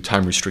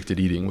time-restricted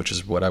eating, which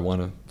is what I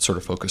want to sort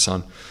of focus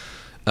on.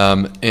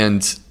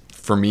 And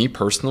for me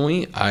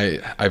personally,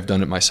 I've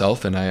done it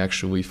myself, and I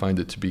actually find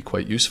it to be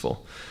quite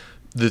useful.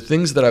 The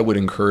things that I would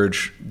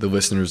encourage the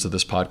listeners of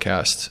this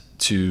podcast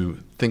to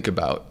think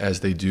about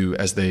as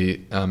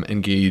they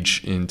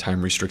engage in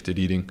time-restricted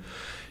eating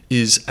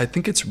is, I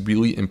think it's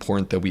really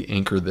important that we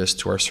anchor this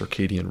to our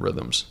circadian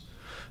rhythms.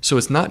 So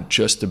it's not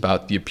just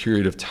about the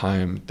period of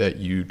time that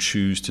you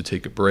choose to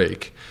take a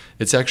break.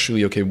 It's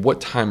actually, okay, what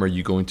time are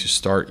you going to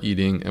start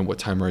eating and what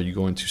time are you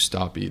going to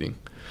stop eating?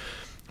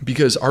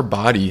 Because our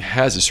body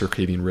has a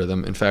circadian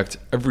rhythm. In fact,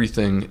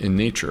 everything in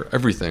nature,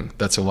 everything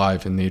that's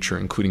alive in nature,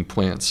 including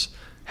plants,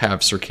 have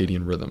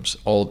circadian rhythms.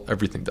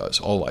 Everything does,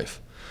 all life.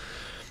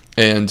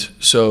 And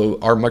so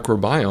our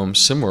microbiome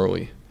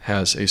similarly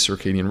has a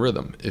circadian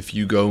rhythm. If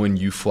you go and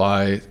you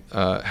fly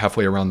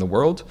halfway around the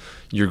world,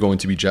 you're going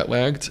to be jet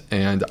lagged.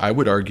 And I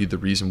would argue the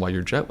reason why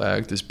you're jet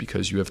lagged is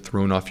because you have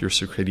thrown off your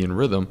circadian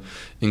rhythm,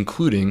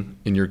 including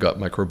in your gut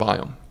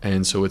microbiome.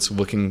 And so it's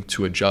looking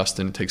to adjust,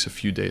 and it takes a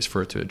few days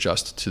for it to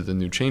adjust to the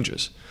new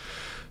changes.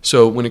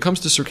 So when it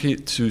comes to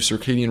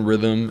circadian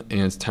rhythm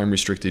and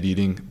time-restricted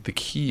eating, the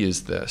key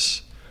is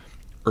this: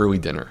 early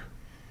dinner.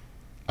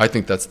 I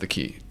think that's the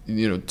key.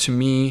 To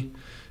me,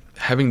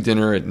 having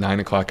dinner at 9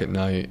 o'clock at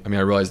night, I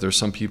realize there's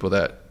some people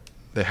that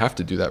they have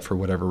to do that for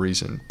whatever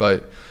reason,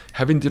 but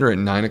having dinner at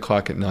 9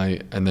 o'clock at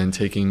night and then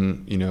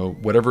taking,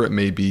 whatever it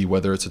may be,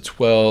 whether it's a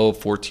 12,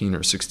 14, or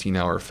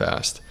 16-hour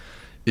fast,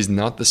 is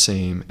not the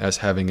same as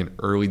having an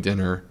early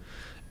dinner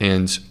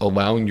and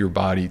allowing your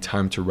body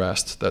time to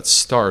rest that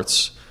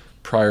starts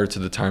prior to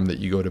the time that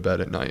you go to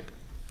bed at night.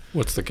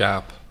 What's the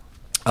gap?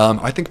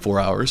 I think 4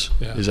 hours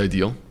is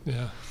ideal.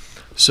 Yeah.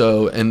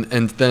 So, and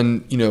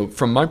then,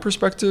 from my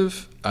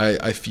perspective,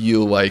 I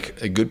feel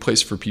like a good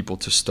place for people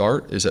to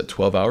start is at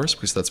 12 hours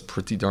because that's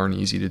pretty darn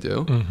easy to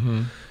do.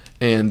 Mm-hmm.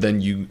 And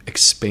then you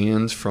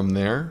expand from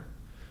there.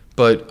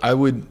 But I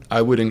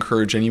would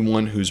encourage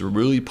anyone who's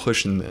really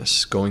pushing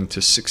this, going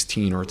to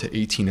 16 or to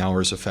 18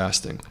 hours of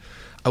fasting,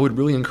 I would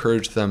really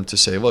encourage them to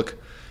say,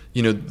 look,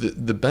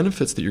 the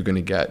benefits that you're going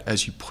to get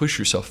as you push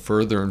yourself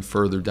further and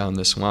further down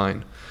this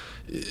line,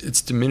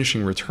 it's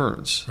diminishing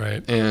returns.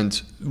 Right.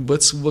 And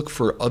let's look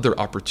for other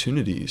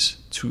opportunities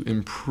to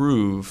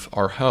improve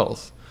our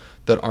health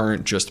that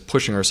aren't just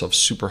pushing ourselves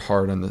super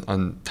hard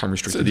on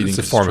time-restricted eating. It's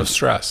a form of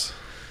stress.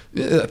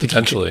 Yeah,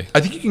 potentially.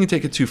 I think you can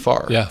take it too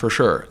far, for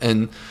sure.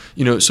 And,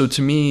 so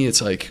to me,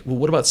 it's like, well,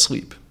 what about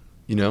sleep?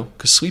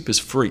 Because sleep is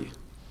free.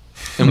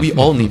 And we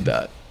all need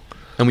that.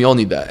 And we all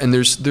need that. And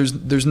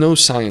there's no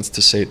science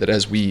to say that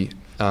as we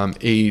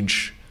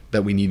age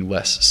that we need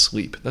less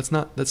sleep.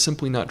 That's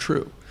simply not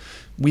true.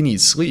 We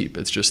need sleep.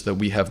 It's just that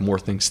we have more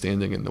things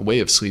standing in the way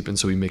of sleep, and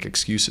so we make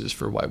excuses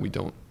for why we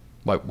don't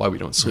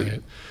sleep.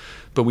 Right.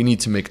 But we need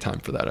to make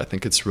time for that. I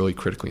think it's really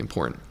critically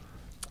important.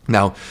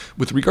 Now,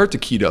 with regard to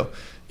keto,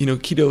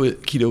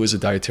 keto is a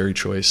dietary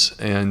choice,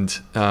 and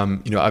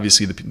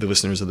obviously the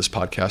listeners of this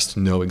podcast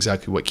know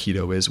exactly what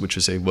keto is, which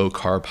is a low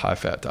carb, high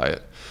fat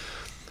diet.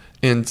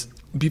 And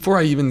before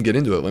I even get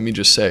into it, let me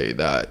just say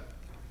that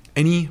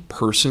any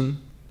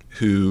person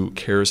who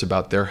cares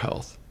about their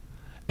health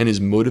and is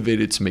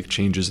motivated to make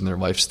changes in their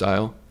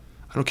lifestyle,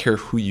 I don't care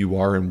who you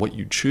are and what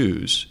you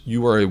choose,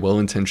 you are a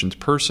well-intentioned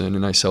person,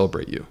 and I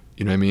celebrate you.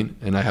 You know what I mean?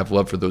 And I have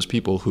love for those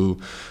people who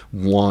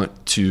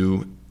want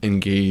to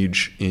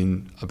engage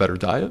in a better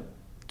diet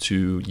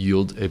to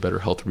yield a better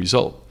health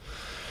result.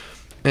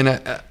 And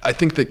I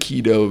think that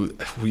keto,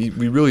 we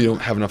really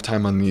don't have enough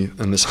time on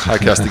this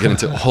podcast to get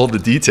into all the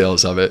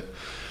details of it.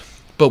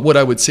 But what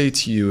I would say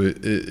to you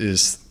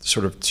is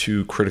sort of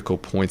two critical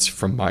points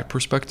from my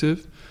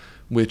perspective,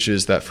 which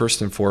is that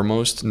first and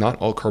foremost,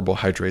 not all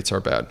carbohydrates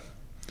are bad.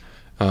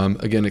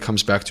 Again, it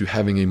comes back to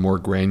having a more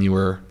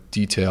granular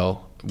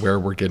detail where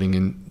we're getting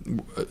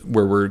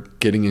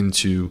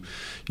into,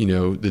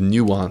 the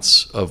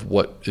nuance of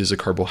what is a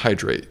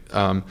carbohydrate.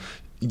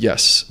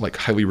 Yes, like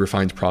highly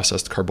refined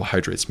processed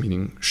carbohydrates,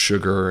 meaning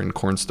sugar and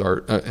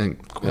cornstarch and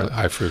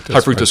high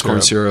fructose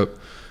corn syrup.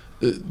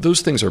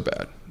 Those things are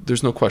bad.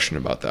 There's no question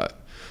about that.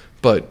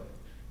 But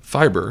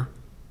fiber,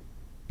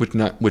 which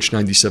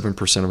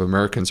 97% of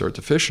Americans are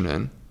deficient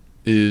in,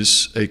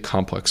 is a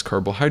complex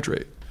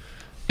carbohydrate.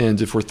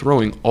 And if we're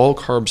throwing all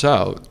carbs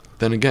out,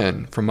 then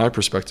again, from my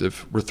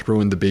perspective, we're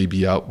throwing the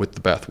baby out with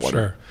the bathwater.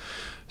 Sure.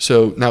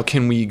 So now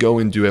can we go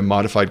and do a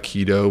modified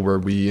keto where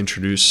we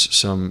introduce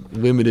some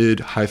limited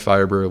high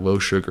fiber, low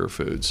sugar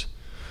foods?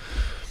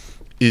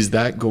 Is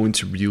that going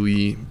to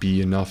really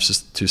be enough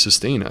to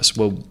sustain us?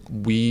 Well,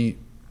 we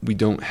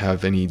don't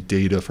have any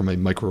data from a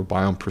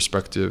microbiome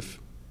perspective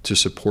to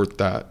support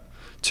that.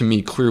 To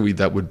me, clearly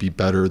that would be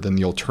better than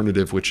the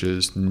alternative, which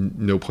is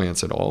no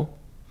plants at all,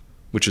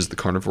 which is the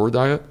carnivore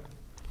diet.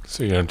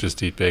 So you don't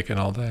just eat bacon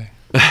all day?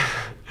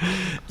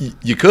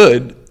 You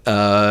could,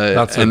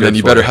 and then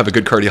you better have a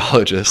good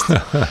cardiologist,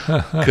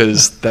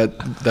 because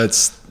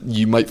that's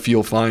you might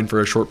feel fine for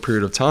a short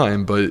period of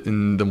time, but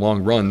in the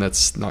long run,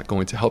 that's not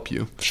going to help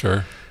you.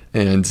 Sure.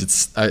 And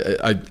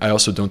I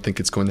also don't think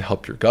it's going to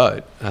help your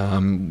gut.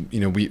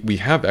 We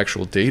have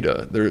actual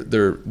data.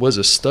 There was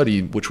a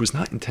study which was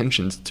not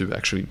intentioned to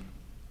actually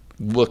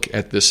look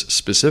at this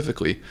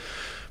specifically,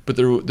 but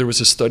there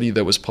was a study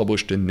that was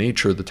published in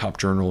Nature, the top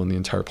journal in the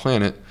entire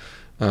planet,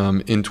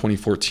 in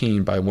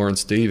 2014 by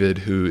Lawrence David,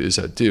 who is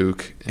at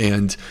Duke.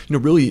 And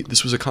really,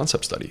 this was a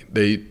concept study.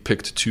 They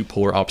picked two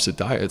polar opposite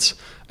diets,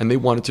 and they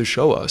wanted to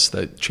show us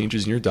that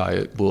changes in your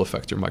diet will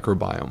affect your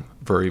microbiome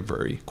very,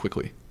 very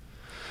quickly.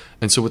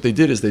 And so what they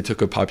did is they took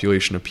a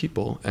population of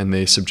people and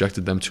they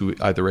subjected them to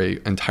either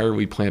an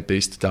entirely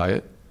plant-based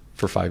diet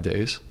for 5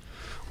 days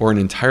or an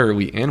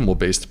entirely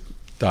animal-based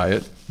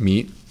diet,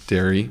 meat,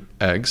 dairy,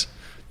 eggs,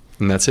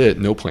 and that's it,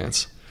 no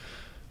plants,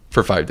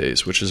 for 5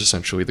 days, which is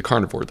essentially the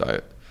carnivore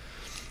diet.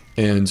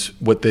 And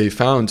what they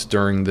found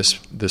during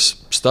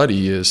this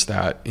study is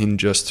that in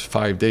just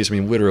 5 days,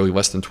 literally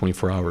less than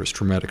 24 hours,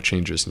 dramatic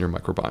changes in your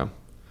microbiome.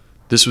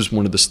 This was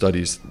one of the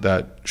studies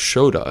that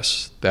showed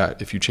us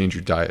that if you change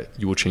your diet,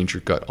 you will change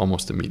your gut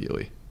almost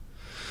immediately.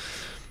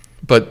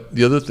 But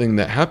the other thing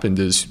that happened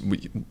is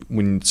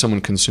when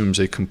someone consumes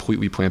a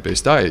completely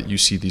plant-based diet, you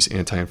see these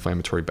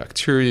anti-inflammatory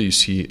bacteria, you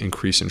see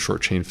increase in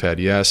short-chain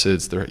fatty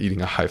acids, they're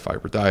eating a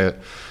high-fiber diet,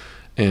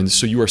 and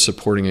so you are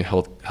supporting a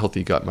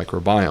healthy gut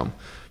microbiome.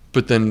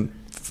 But then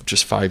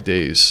just 5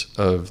 days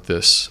of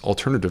this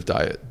alternative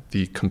diet,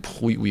 the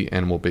completely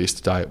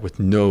animal-based diet with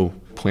no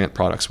plant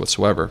products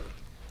whatsoever,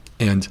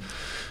 and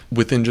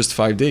within just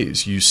 5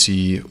 days, you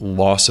see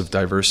loss of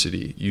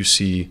diversity. You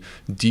see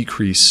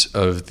decrease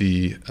of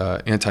the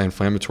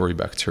anti-inflammatory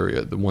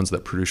bacteria, the ones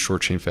that produce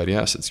short-chain fatty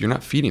acids. You're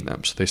not feeding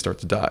them, so they start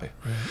to die.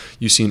 Right.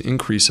 You see an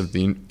increase of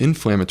the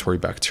inflammatory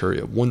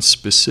bacteria. One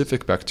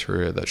specific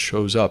bacteria that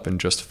shows up in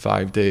just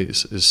 5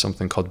 days is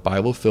something called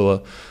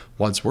Bilophila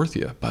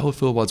wadsworthia.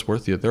 Bilophila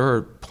wadsworthia, there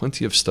are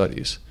plenty of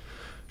studies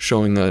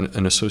showing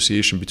an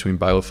association between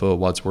Bilophila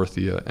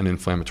wadsworthia and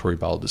inflammatory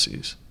bowel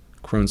disease.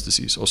 Crohn's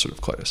disease, ulcerative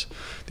colitis.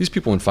 These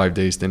people in 5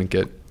 days didn't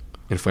get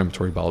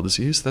inflammatory bowel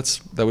disease.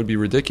 That would be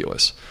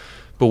ridiculous.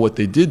 But what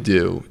they did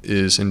do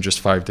is in just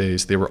 5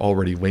 days, they were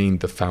already laying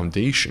the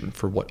foundation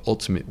for what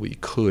ultimately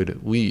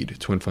could lead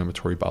to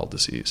inflammatory bowel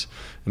disease.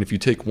 And if you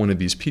take one of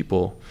these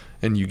people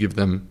and you give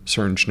them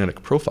certain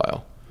genetic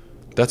profile,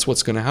 that's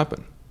what's going to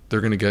happen. They're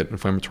going to get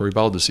inflammatory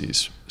bowel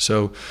disease.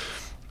 So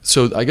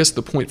I guess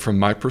the point from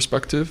my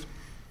perspective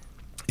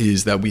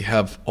is that we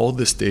have all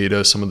this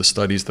data, some of the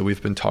studies that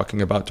we've been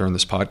talking about during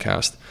this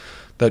podcast,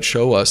 that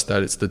show us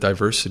that it's the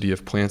diversity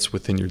of plants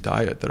within your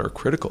diet that are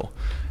critical.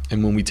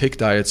 And when we take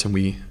diets and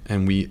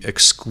we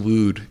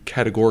exclude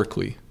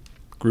categorically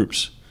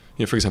groups,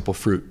 for example,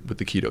 fruit with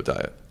the keto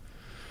diet.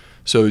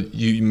 So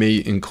you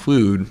may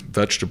include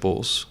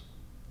vegetables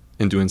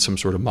in doing some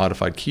sort of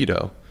modified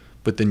keto,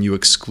 but then you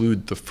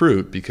exclude the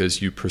fruit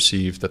because you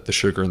perceive that the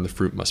sugar in the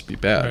fruit must be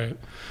bad. Right.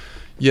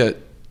 Yet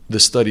the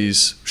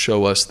studies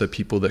show us that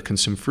people that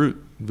consume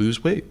fruit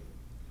lose weight.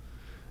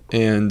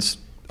 And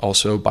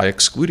also by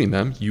excluding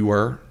them, you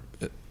are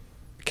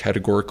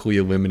categorically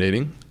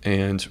eliminating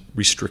and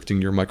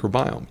restricting your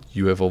microbiome.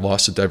 You have a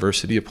loss of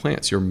diversity of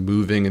plants. You're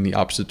moving in the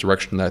opposite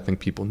direction that I think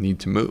people need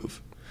to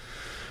move.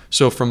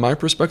 So from my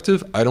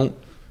perspective, I don't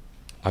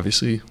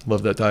obviously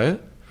love that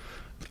diet.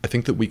 I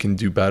think that we can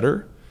do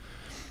better.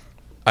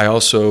 I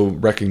also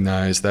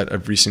recognize that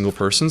every single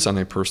person's on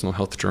a personal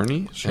health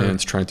journey and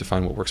trying to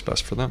find what works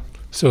best for them.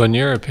 So in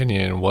your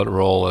opinion, what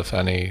role, if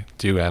any,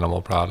 do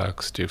animal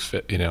products,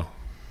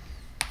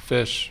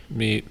 fish,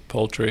 meat,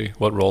 poultry,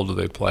 what role do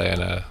they play in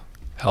a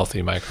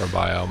healthy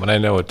microbiome? And I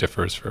know it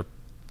differs for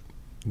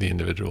the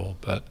individual,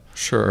 but...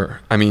 Sure.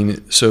 I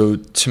mean, so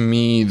to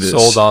me, this...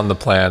 Sold on the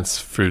plants,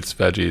 fruits,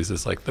 veggies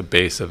is like the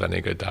base of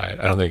any good diet.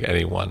 I don't think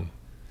anyone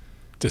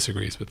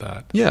disagrees with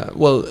that. Yeah,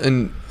 well,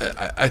 and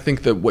I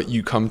think that what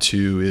you come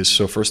to is,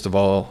 so first of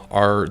all,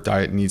 our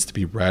diet needs to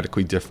be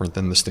radically different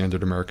than the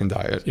standard American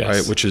diet, yes,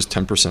 right? Which is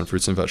 10%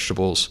 fruits and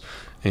vegetables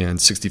and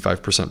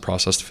 65%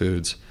 processed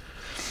foods.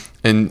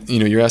 And,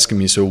 you're asking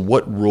me, so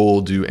what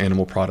role do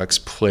animal products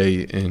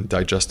play in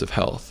digestive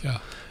health? Yeah.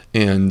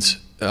 And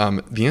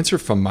the answer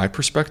from my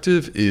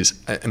perspective is,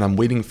 and I'm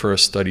waiting for a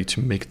study to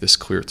make this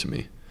clear to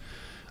me,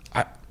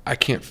 I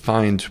can't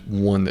find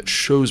one that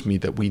shows me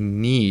that we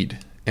need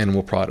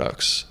animal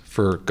products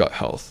for gut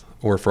health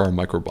or for our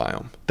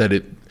microbiome.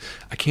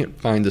 I can't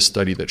find a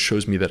study that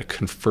shows me that it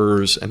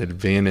confers an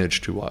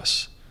advantage to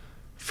us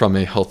from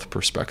a health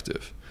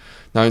perspective.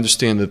 Now, I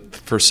understand that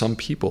for some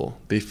people,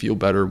 they feel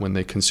better when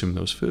they consume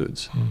those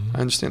foods. Mm-hmm. I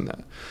understand that.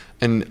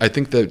 And I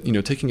think that,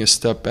 taking a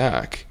step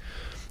back,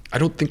 I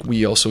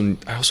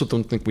also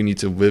don't think we need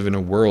to live in a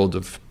world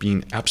of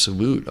being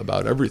absolute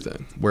about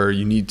everything, where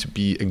you need to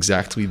be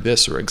exactly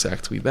this or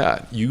exactly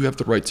that. You have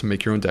the right to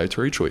make your own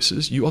dietary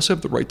choices. You also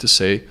have the right to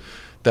say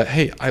that,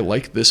 hey, I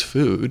like this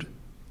food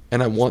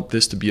and I want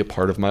this to be a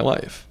part of my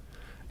life.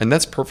 And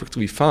that's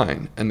perfectly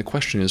fine. And the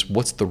question is,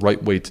 what's the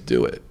right way to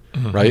do it,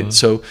 mm-hmm. right?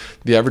 So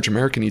the average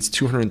American eats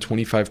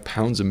 225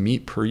 pounds of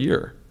meat per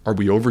year. Are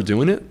we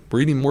overdoing it? We're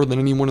eating more than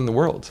anyone in the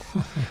world.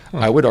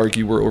 I would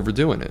argue we're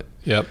overdoing it.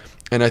 Yep.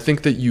 And I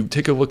think that you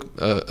take a look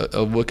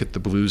at the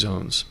blue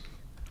zones,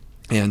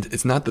 and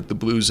it's not that the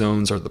blue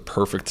zones are the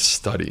perfect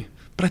study,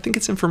 but I think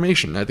it's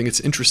information. I think it's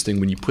interesting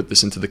when you put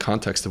this into the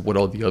context of what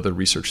all the other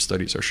research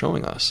studies are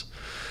showing us.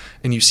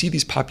 And you see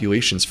these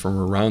populations from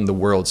around the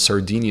world: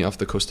 Sardinia off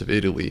the coast of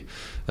Italy,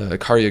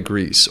 Caria,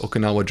 Greece,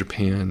 Okinawa,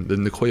 Japan, the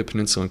Nicoya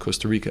Peninsula in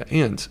Costa Rica,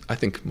 and I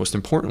think most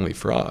importantly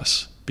for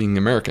us, being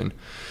American,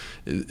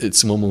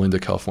 it's Loma Linda,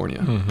 California,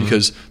 mm-hmm.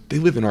 because they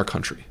live in our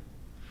country.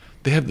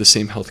 They have the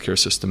same healthcare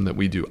system that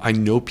we do. I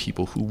know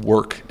people who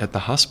work at the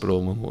hospital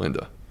in Loma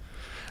Linda,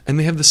 and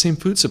they have the same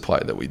food supply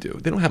that we do.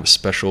 They don't have a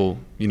special,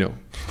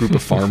 group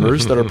of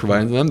farmers that are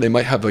providing them. They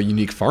might have a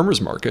unique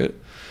farmers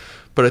market,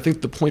 but I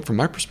think the point from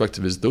my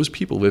perspective is those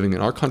people living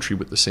in our country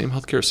with the same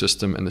healthcare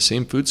system and the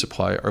same food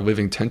supply are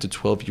living 10 to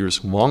 12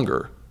 years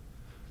longer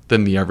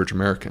than the average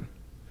American.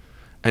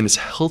 And it's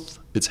health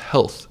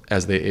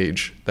as they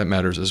age that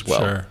matters as well.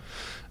 Sure.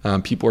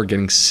 People are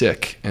getting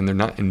sick and they're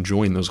not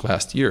enjoying those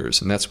last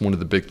years. And that's one of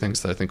the big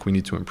things that I think we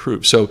need to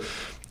improve. So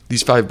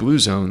these 5 blue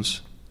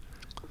zones,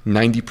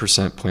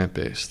 90%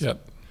 plant-based. Yep.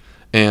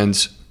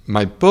 And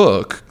my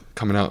book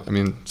coming out,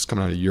 it's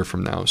coming out a year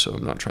from now, so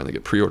I'm not trying to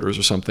get pre-orders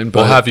or something. But,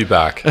 we'll have you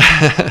back.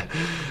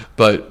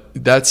 But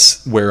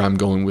that's where I'm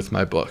going with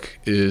my book,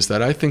 is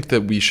that I think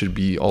that we should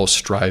be all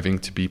striving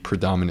to be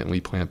predominantly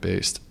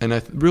plant-based. And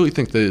I really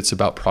think that it's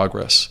about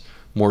progress,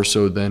 more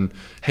so than,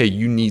 hey,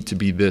 you need to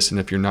be this, and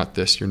if you're not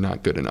this, you're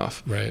not good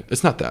enough. Right.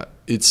 It's not that.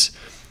 It's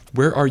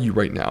where are you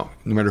right now,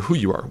 no matter who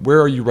you are.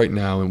 Where are you right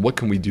now, and what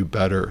can we do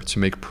better to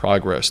make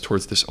progress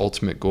towards this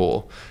ultimate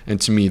goal?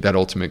 And to me, that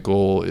ultimate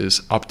goal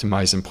is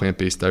optimizing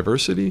plant-based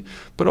diversity,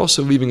 but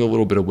also leaving a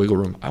little bit of wiggle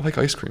room. I like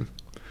ice cream,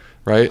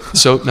 right?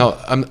 So now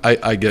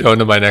I get... Going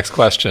to my next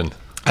question.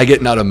 I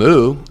get Not a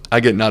Moo, but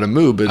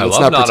I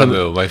love Not a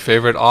Moo, my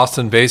favorite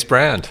Austin-based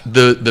brand.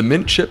 The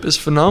mint chip is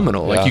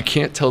phenomenal. Yeah. Like, you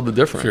can't tell the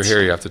difference. If you're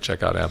here, you have to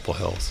check out Ample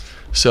Hills.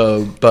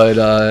 So, but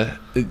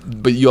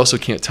you also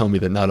can't tell me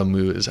that Not a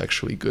Moo is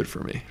actually good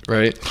for me,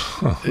 right?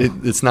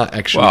 It's not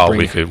actually.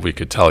 Well, we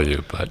could tell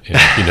you, but you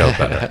know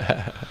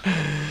better.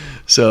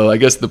 So I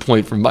guess the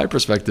point from my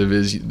perspective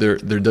is there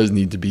does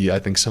need to be, I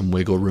think, some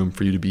wiggle room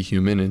for you to be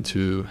human and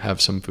to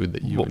have some food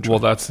that you enjoy. Well,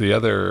 that's the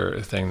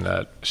other thing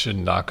that should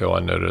not go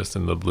unnoticed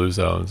in the blue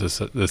zones, is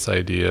this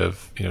idea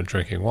of,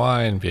 drinking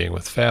wine, being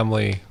with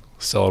family,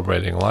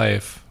 celebrating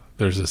life.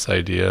 There's this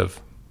idea of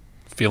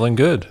feeling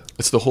good.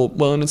 It's the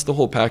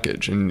whole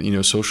package.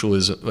 And, social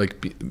is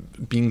like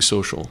being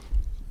social.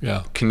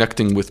 Yeah.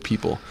 Connecting with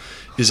people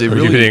is a Are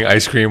really... you eating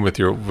ice cream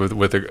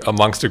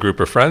amongst a group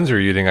of friends, or are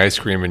you eating ice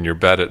cream in your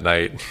bed at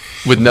night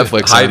with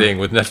Netflix hiding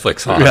with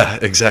Netflix on? Yeah,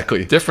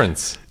 exactly.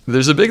 Difference.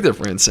 There's a big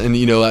difference. And,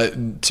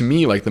 to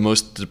me, like, the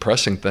most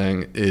depressing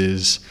thing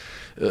is,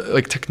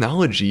 like,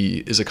 technology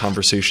is a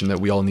conversation that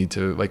we all need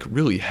to, like,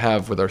 really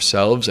have with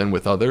ourselves and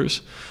with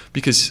others.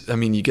 Because,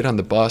 you get on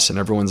the bus and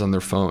everyone's on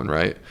their phone,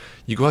 right?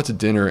 You go out to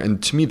dinner,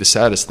 and to me, the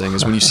saddest thing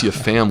is when you see a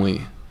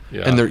family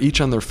and they're each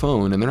on their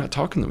phone and they're not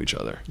talking to each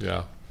other.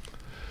 Yeah.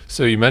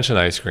 So you mentioned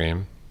ice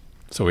cream,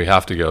 so we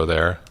have to go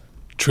there.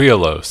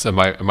 Trehalose.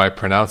 Am I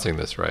pronouncing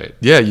this right?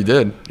 Yeah, you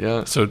did.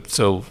 Yeah.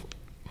 So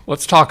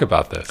let's talk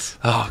about this.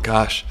 Oh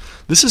gosh,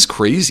 this is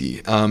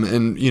crazy.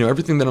 And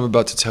everything that I'm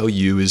about to tell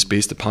you is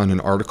based upon an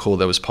article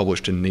that was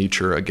published in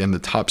Nature, again, the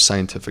top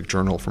scientific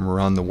journal from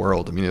around the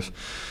world.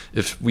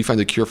 If we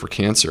find a cure for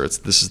cancer,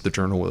 this is the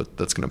journal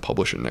that's going to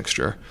publish it next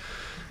year.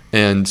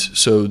 And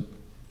so,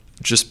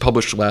 just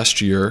published last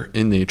year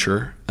in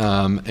Nature,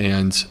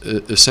 and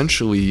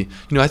essentially,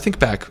 I think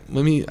back,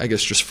 let me,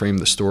 just frame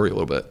the story a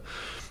little bit.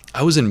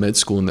 I was in med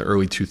school in the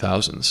early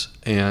 2000s,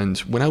 and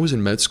when I was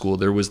in med school,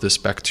 there was this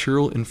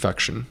bacterial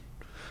infection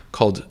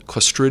called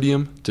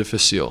Clostridium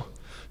difficile,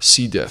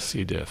 C. diff.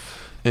 C.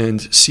 diff.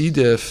 And C.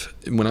 diff,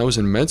 when I was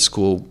in med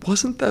school,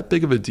 wasn't that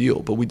big of a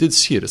deal, but we did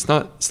see it. It's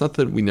not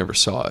that we never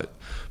saw it,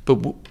 but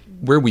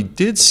where we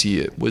did see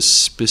it was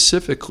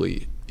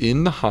specifically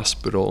in the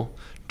hospital,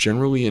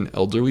 generally an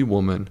elderly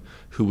woman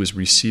who was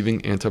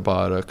receiving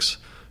antibiotics,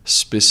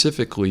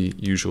 specifically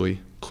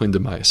usually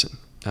clindamycin.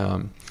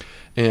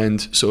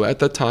 And so at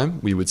that time,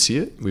 we would see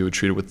it. We would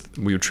treat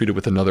it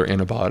with another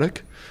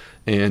antibiotic,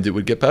 and it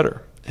would get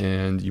better,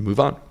 and you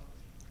move on.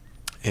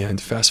 And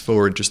fast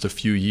forward just a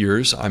few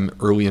years, I'm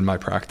early in my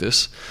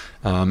practice,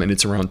 and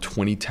it's around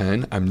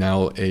 2010. I'm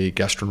now a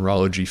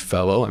gastroenterology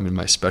fellow. I'm in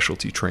my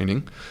specialty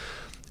training.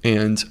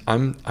 And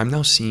I'm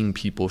now seeing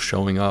people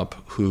showing up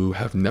who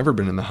have never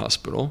been in the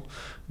hospital.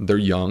 They're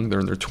young, they're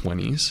in their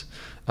 20s.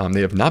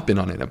 They have not been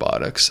on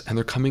antibiotics, and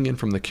they're coming in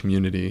from the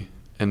community,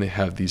 and they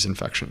have these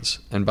infections.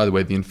 And by the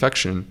way, the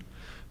infection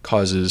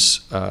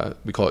causes,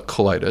 we call it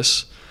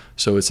colitis.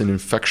 So it's an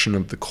infection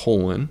of the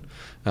colon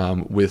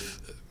with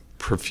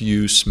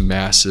profuse,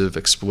 massive,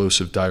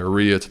 explosive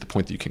diarrhea to the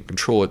point that you can't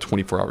control it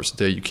 24 hours a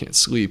day. You can't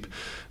sleep,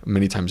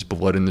 many times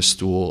blood in the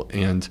stool.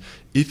 And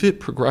if it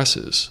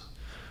progresses,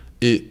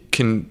 it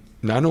can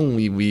not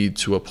only lead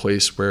to a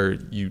place where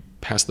you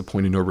pass the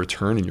point of no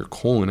return and your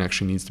colon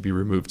actually needs to be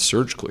removed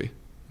surgically.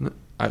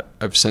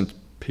 I've sent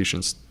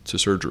patients to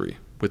surgery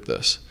with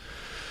this,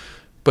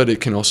 but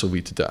it can also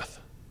lead to death.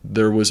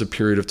 There was a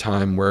period of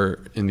time where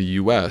in the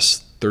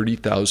US,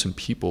 30,000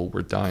 people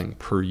were dying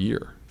per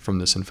year from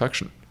this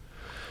infection.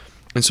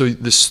 And so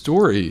the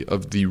story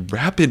of the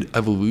rapid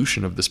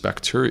evolution of this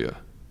bacteria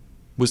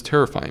was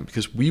terrifying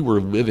because we were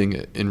living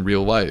it in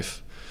real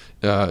life.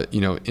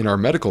 In our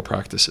medical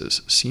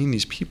practices, seeing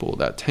these people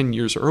that 10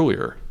 years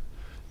earlier,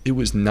 it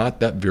was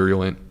not that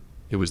virulent,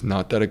 it was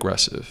not that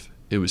aggressive,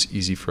 it was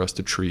easy for us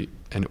to treat,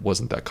 and it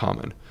wasn't that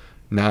common.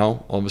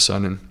 Now, all of a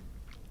sudden,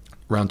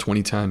 around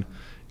 2010,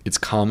 it's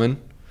common,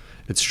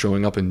 it's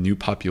showing up in new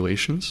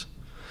populations,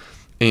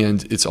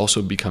 and it's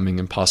also becoming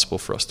impossible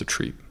for us to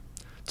treat,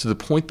 to the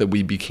point that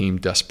we became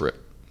desperate.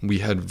 We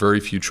had very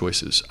few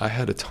choices. I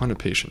had a ton of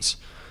patients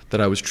that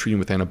I was treating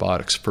with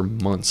antibiotics for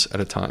months at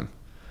a time.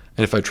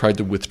 And if I tried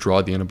to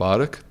withdraw the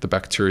antibiotic, the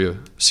bacteria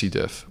C.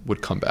 diff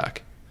would come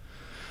back.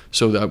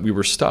 So that we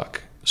were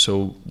stuck.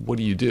 So what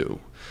do you do?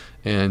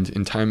 And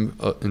in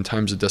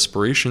times of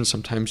desperation,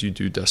 sometimes you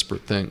do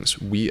desperate things.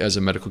 We as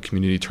a medical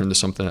community turned to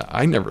something that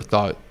I never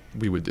thought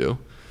we would do.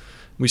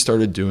 We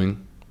started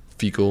doing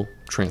fecal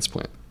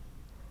transplant.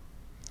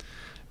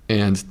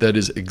 And that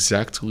is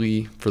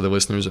exactly, for the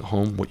listeners at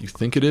home, what you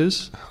think it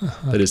is.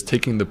 That is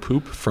taking the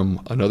poop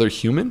from another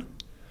human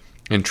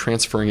and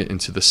transferring it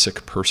into the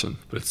sick person.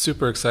 But it's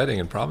super exciting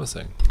and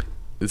promising.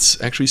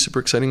 It's actually super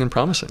exciting and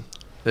promising.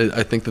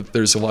 I think that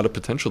there's a lot of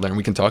potential there, and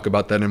we can talk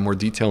about that in more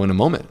detail in a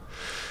moment.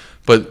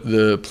 But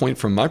the point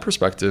from my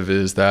perspective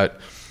is that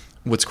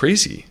what's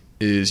crazy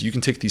is you can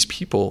take these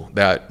people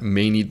that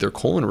may need their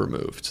colon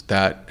removed,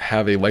 that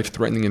have a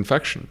life-threatening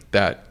infection,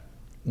 that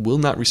will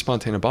not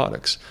respond to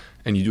antibiotics,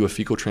 and you do a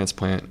fecal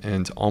transplant,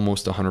 and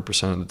almost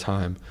 100% of the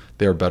time,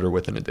 they are better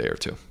within a day or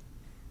two,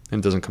 and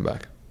it doesn't come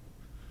back.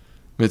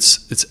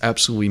 It's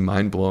absolutely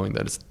mind-blowing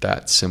that it's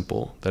that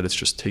simple, that it's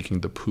just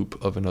taking the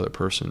poop of another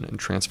person and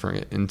transferring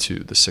it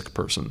into the sick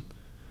person,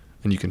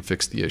 and you can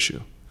fix the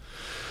issue.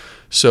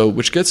 So,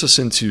 which gets us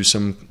into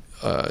some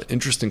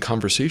interesting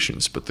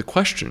conversations, but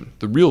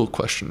the real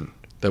question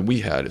that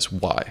we had is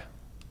why?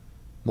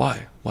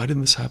 Why? Why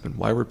didn't this happen?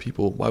 Why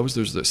was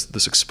there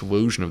this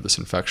explosion of this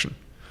infection?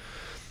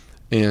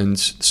 And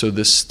so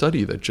this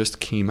study that just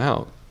came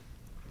out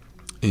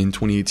in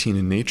 2018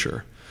 in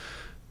Nature,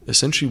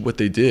 essentially what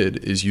they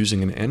did is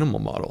using an animal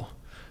model.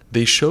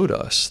 They showed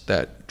us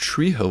that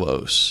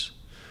trehalose,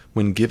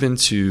 when given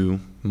to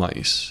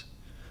mice,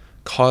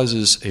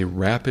 causes a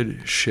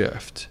rapid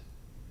shift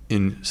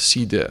in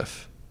C.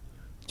 diff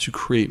to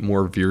create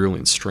more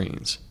virulent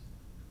strains.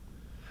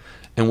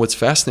 And what's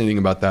fascinating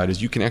about that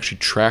is you can actually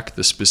track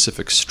the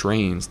specific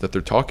strains that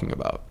they're talking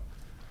about.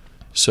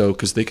 So,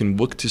 because they can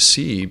look to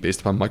see,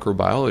 based upon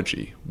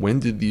microbiology, when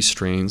did these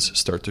strains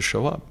start to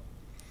show up?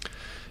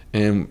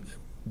 And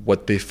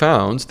what they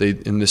found, they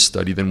in this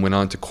study then went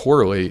on to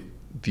correlate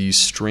these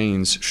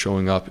strains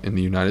showing up in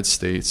the United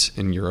States,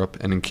 in Europe,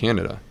 and in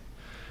Canada.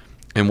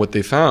 And what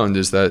they found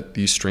is that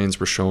these strains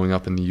were showing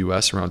up in the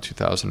US around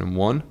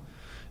 2001,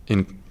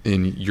 in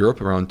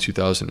Europe around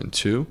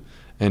 2002,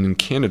 and in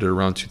Canada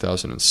around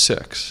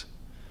 2006,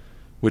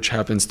 which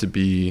happens to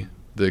be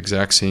the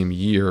exact same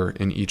year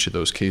in each of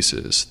those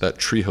cases that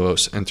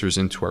trehalose enters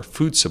into our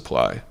food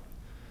supply,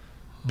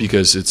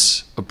 because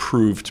it's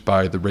approved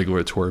by the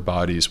regulatory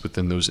bodies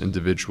within those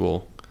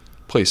individual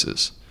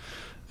places.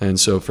 And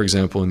so, for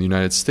example, in the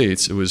United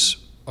States, it was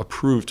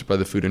approved by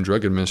the Food and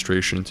Drug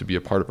Administration to be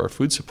a part of our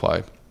food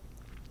supply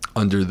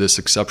under this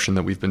exception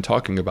that we've been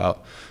talking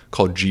about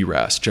called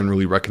GRAS,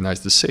 generally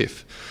recognized as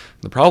safe.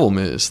 The problem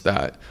is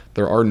that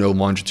there are no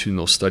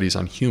longitudinal studies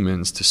on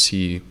humans to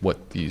see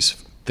what these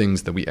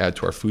things that we add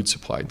to our food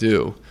supply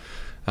do.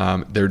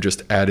 They're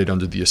just added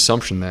under the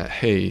assumption that,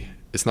 hey,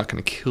 it's not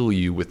going to kill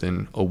you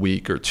within a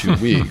week or 2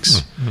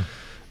 weeks.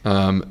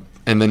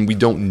 And then we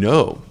don't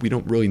know. We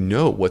don't really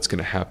know what's going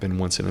to happen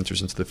once it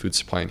enters into the food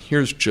supply. And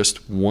here's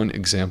just one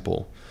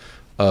example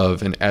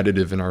of an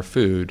additive in our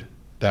food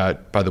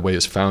that, by the way,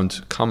 is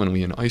found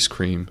commonly in ice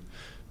cream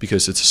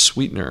because it's a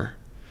sweetener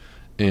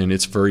and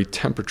it's very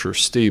temperature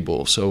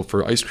stable. So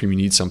for ice cream, you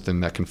need something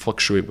that can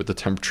fluctuate with the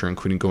temperature,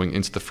 including going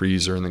into the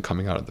freezer and then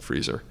coming out of the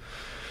freezer.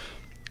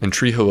 And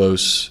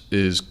trehalose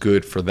is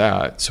good for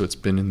that. So it's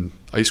been in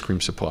ice cream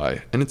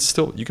supply. And it's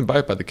still, you can buy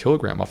it by the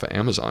kilogram off of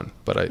Amazon,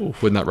 but I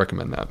would not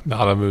recommend that.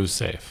 Nadamu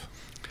safe.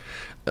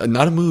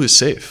 Nadamu is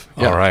safe.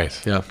 Yeah. All right.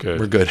 Yeah, good.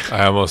 We're good.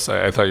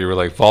 I thought you were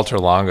like, Walter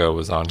Longo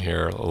was on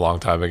here a long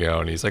time ago,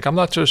 and he's like, I'm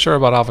not so sure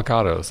about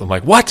avocados. I'm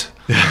like, what?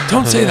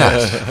 Don't say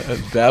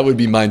that. That would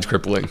be mind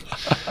crippling.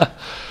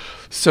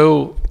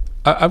 So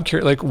I'm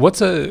curious, like,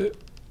 what's a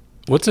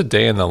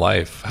day in the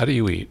life? How do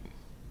you eat?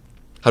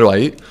 How do I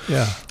eat?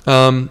 Yeah.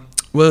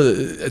 Well,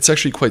 it's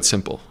actually quite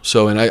simple.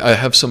 So, and I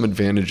have some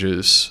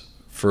advantages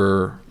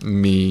for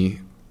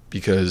me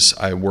because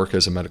I work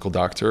as a medical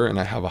doctor and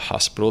I have a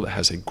hospital that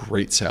has a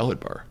great salad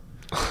bar.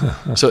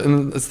 So,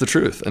 and that's the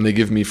truth. And they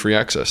give me free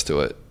access to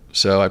it.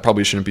 So I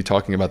probably shouldn't be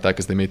talking about that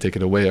because they may take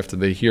it away after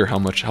they hear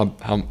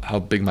how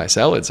big my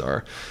salads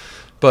are.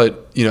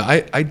 But, you know,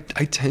 I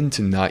tend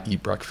to not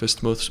eat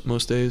breakfast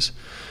most days.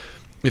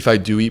 If I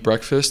do eat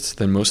breakfast,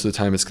 then most of the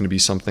time it's going to be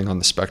something on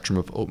the spectrum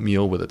of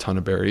oatmeal with a ton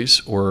of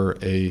berries or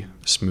a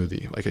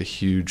smoothie, like a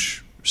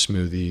huge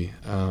smoothie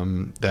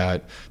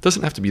that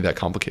doesn't have to be that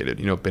complicated.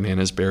 You know,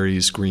 bananas,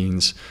 berries,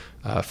 greens,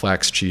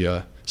 flax,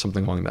 chia,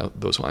 something along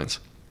those lines.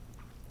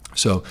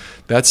 So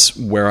that's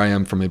where I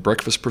am from a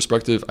breakfast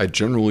perspective. I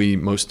generally,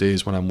 most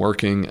days when I'm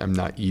working, I'm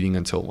not eating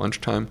until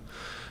lunchtime.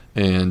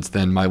 And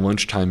then my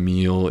lunchtime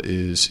meal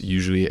is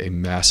usually a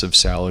massive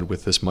salad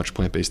with as much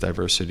plant-based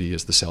diversity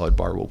as the salad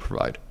bar will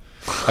provide.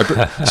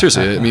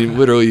 Seriously, I mean,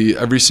 literally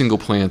every single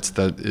plant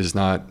that is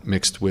not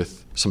mixed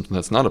with something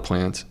that's not a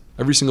plant,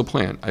 every single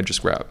plant I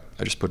just grab.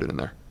 I just put it in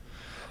there.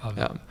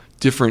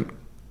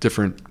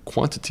 Different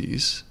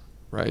quantities,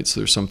 right? So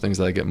there's some things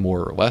that I get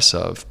more or less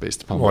of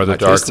based upon more what the my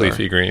dark tastes are.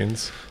 leafy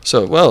greens.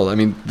 So, well, I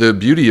mean, the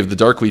beauty of the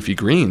dark leafy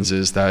greens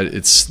is that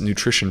it's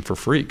nutrition for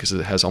free because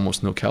it has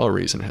almost no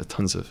calories and it has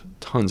tons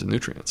of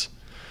nutrients.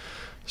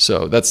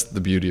 So that's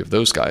the beauty of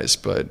those guys.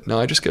 But no,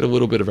 I just get a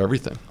little bit of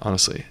everything,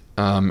 honestly.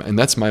 And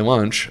that's my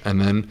lunch.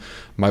 And then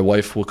my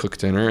wife will cook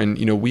dinner. And,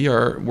 you know,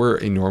 we're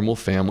a normal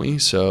family.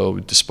 So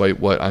despite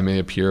what I may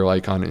appear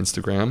like on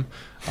Instagram,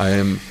 I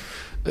am...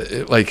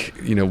 like,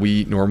 you know, we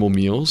eat normal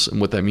meals,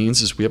 and what that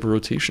means is we have a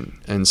rotation,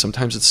 and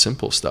sometimes it's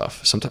simple stuff.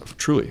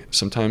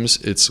 Sometimes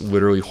it's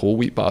literally whole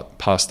wheat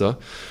pasta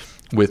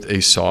with a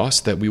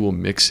sauce that we will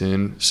mix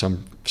in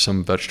some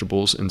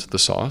vegetables into the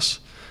sauce,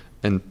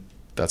 and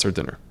that's our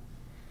dinner.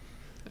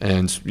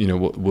 And, you know,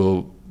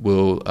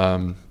 we'll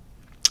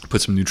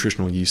put some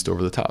nutritional yeast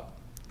over the top.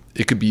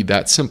 It could be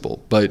that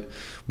simple, but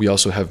we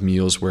also have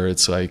meals where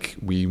it's like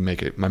we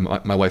make it.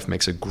 My wife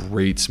makes a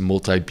great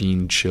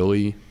multi-bean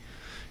chili.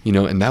 You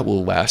know, and that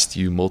will last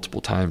you multiple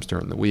times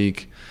during the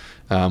week.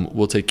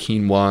 We'll take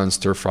quinoa and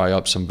stir fry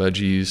up some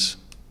veggies,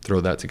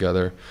 throw that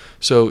together.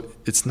 So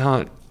it's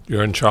not...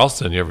 You're in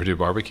Charleston. You ever do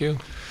barbecue?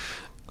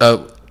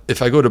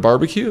 If I go to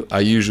barbecue, I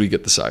usually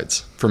get the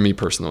sides, for me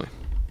personally.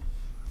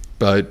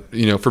 But,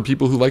 you know, for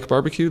people who like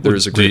barbecue, there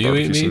is a great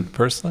barbecue scene. Do you eat meat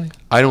personally?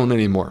 I don't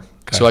anymore.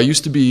 Okay. So I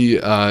used to be...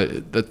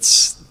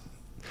 it's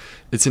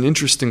an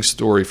interesting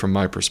story from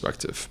my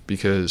perspective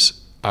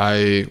because...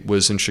 I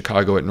was in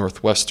Chicago at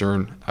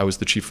Northwestern. I was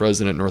the chief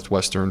resident at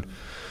Northwestern.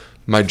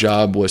 My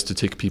job was to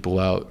take people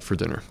out for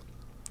dinner.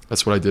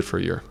 That's what I did for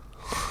a year.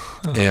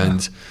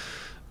 And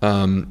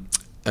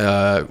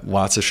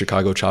lots of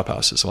Chicago chop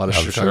houses, a lot of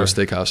Chicago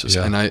steakhouses.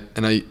 Yeah.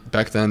 And I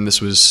back then,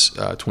 this was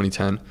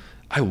 2010,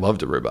 I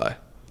loved a ribeye.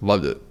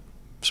 Loved it,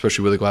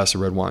 especially with a glass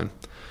of red wine.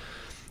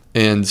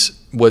 And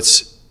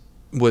what's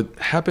what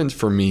happened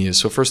for me is,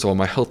 so first of all,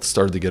 my health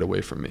started to get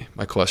away from me.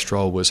 My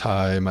cholesterol was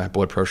high. My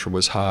blood pressure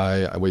was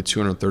high. I weighed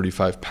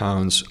 235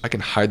 pounds. I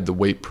can hide the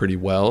weight pretty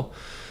well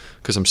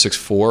because I'm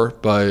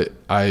 6'4", but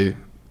I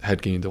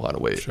had gained a lot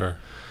of weight. Sure.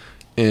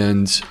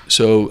 And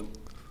so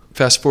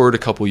fast forward a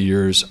couple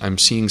years, I'm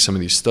seeing some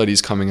of these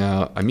studies coming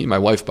out. I meet my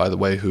wife, by the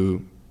way,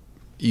 who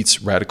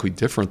eats radically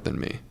different than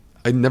me.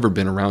 I'd never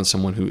been around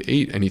someone who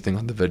ate anything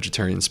on the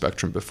vegetarian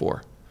spectrum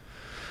before.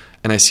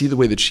 And I see the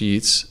way that she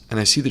eats, and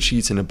I see that she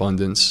eats in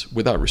abundance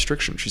without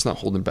restriction. She's not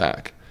holding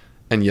back,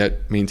 and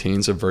yet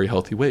maintains a very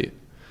healthy weight.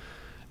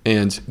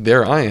 And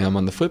there I am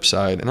on the flip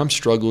side, and I'm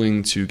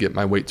struggling to get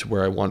my weight to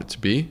where I want it to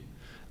be.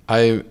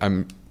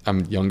 I'm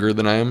younger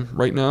than I am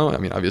right now. I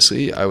mean,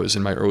 obviously, I was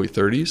in my early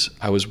 30s.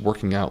 I was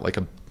working out like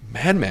a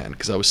madman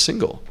because I was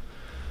single.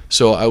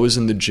 So I was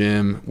in the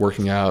gym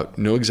working out,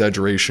 no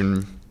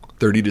exaggeration,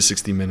 30 to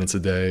 60 minutes a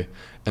day.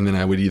 And then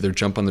I would either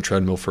jump on the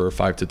treadmill for a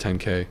 5 to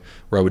 10K,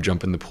 or I would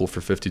jump in the pool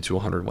for 50 to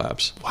 100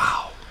 laps.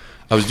 Wow.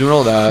 I was doing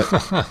all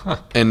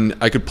that, and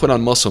I could put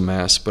on muscle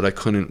mass, but I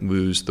couldn't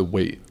lose the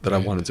weight that I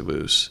wanted to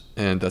lose.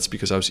 And that's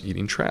because I was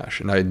eating trash.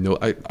 And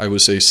I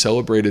was a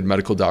celebrated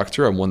medical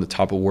doctor. I won the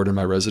top award in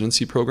my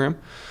residency program.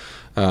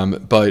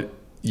 But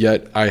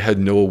yet I had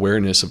no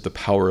awareness of the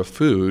power of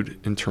food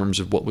in terms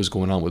of what was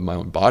going on with my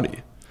own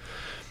body.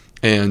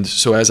 And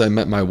so as I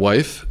met my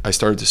wife, I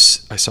saw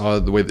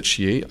the way that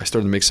she ate. I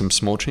started to make some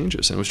small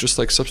changes. And it was just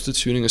like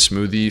substituting a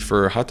smoothie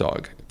for a hot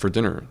dog for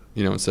dinner.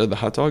 Instead of the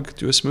hot dog,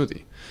 do a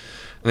smoothie.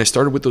 And I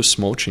started with those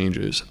small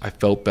changes. I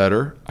felt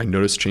better. I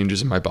noticed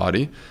changes in my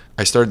body.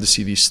 I started to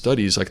see these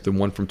studies like the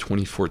one from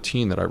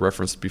 2014 that I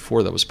referenced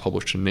before that was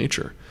published in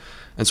Nature.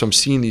 And so I'm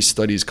seeing these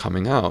studies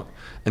coming out.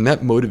 And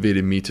that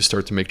motivated me to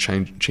start to make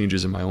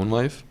changes in my own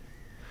life.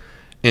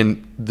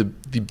 And the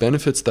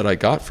benefits that I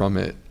got from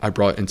it, I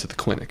brought into the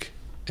clinic,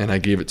 and I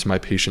gave it to my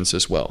patients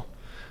as well.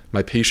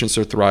 My patients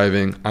are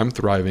thriving. I'm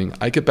thriving.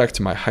 I get back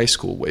to my high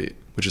school weight,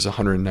 which is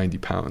 190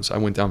 pounds. I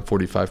went down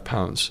 45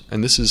 pounds,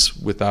 and this is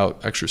without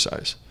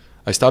exercise.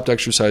 I stopped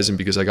exercising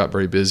because I got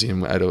very busy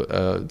and I had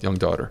a young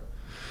daughter.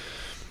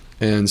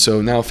 And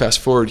so now fast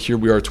forward, here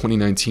we are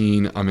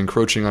 2019. I'm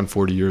encroaching on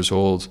 40 years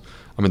old.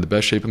 I'm in the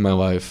best shape of my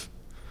life.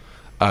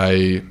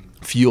 I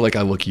feel like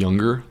I look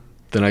younger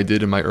than I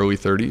did in my early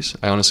 30s.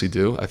 I honestly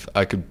do.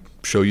 I could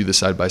show you the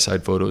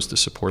side-by-side photos to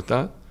support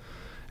that.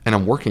 And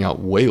I'm working out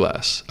way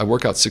less. I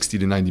work out 60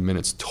 to 90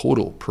 minutes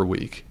total per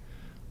week,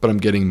 but I'm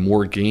getting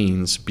more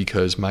gains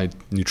because my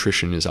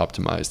nutrition is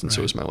optimized, and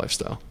so is my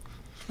lifestyle.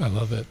 I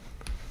love it.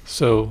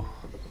 So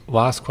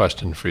last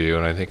question for you,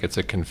 and I think it's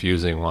a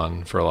confusing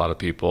one for a lot of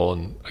people,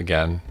 and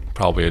again,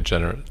 probably a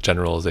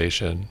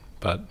generalization,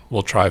 but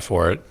we'll try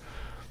for it.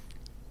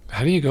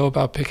 How do you go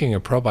about picking a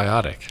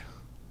probiotic?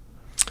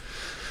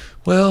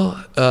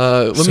 Well,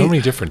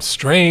 many different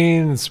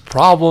strains,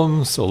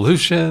 problems,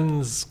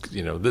 solutions.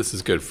 This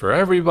is good for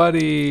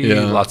everybody.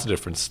 Yeah. Lots of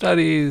different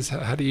studies.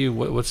 How do you?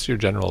 What's your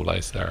general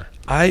advice there?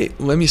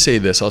 Let me say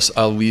this.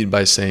 I'll lead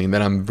by saying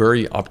that I'm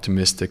very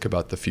optimistic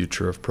about the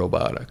future of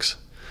probiotics,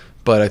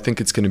 but I think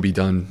it's going to be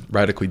done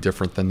radically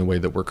different than the way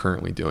that we're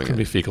currently doing it. Could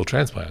be fecal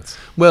transplants.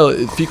 Well,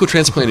 fecal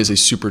transplant is a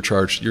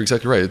supercharged. You're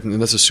exactly right,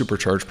 and that's a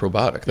supercharged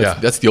probiotic.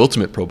 That's the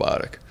ultimate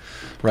probiotic.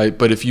 Right,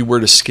 but if you were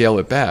to scale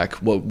it back,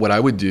 what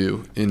I would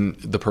do in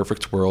the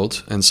perfect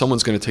world, and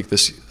someone's going to take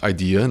this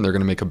idea and they're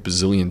going to make $1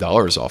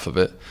 bazillion off of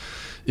it,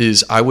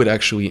 is I would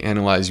actually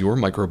analyze your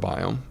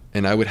microbiome,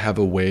 and I would have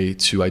a way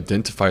to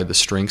identify the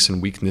strengths and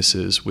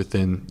weaknesses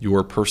within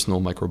your personal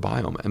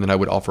microbiome, and then I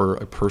would offer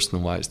a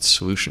personalized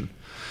solution.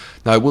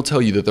 Now, I will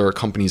tell you that there are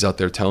companies out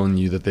there telling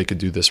you that they could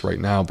do this right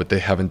now, but they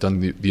haven't done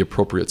the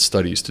appropriate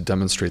studies to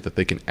demonstrate that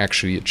they can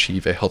actually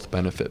achieve a health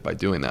benefit by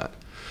doing that.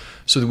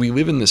 So we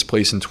live in this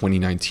place in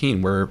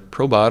 2019 where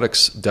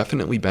probiotics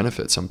definitely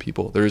benefit some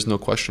people. There is no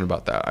question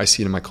about that. I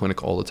see it in my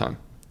clinic all the time.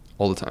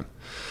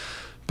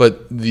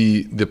 But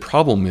the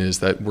problem is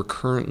that we're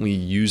currently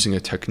using a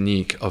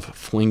technique of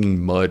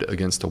flinging mud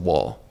against a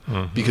wall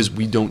because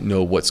we don't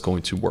know what's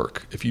going to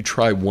work. If you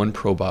try one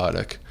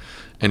probiotic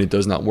and it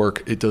does not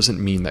work, it doesn't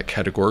mean that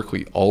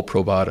categorically all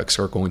probiotics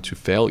are going to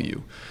fail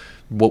you.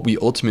 What we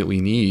ultimately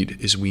need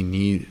is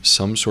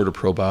some sort of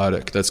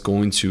probiotic that's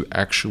going to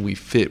actually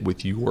fit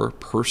with your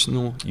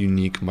personal,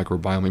 unique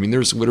microbiome. I mean,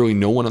 there's literally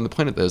no one on the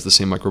planet that has the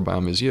same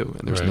microbiome as you,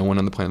 and there's no one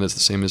on the planet that's the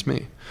same as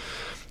me.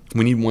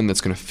 We need one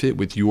that's going to fit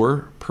with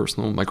your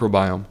personal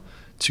microbiome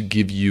to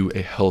give you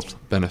a health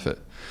benefit.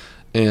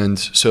 And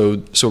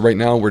so right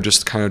now we're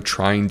just kind of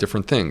trying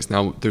different things.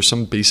 Now, there's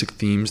some basic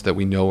themes that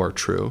we know are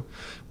true.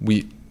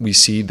 We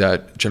see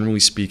that, generally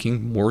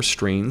speaking, more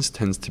strains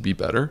tends to be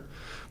better.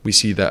 We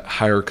see that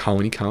higher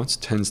colony counts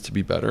tends to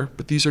be better,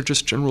 but these are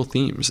just general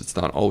themes. It's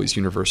not always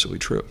universally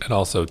true. And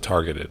also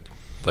targeted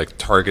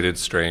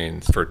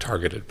strains for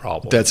targeted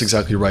problems. That's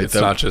exactly right. It's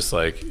not just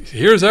like,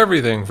 here's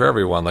everything for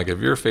everyone. Like, if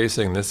you're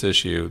facing this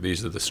issue,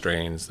 these are the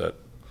strains that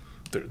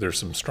there's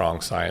some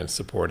strong science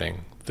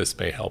supporting this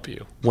may help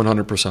you.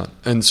 100%.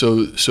 And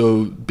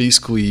so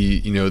basically,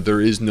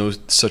 there is no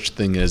such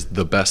thing as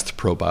the best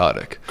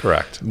probiotic.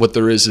 Correct. What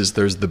there is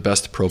there's the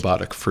best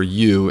probiotic for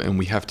you, and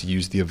we have to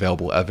use the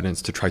available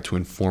evidence to try to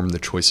inform the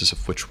choices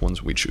of which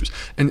ones we choose.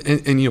 And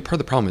part of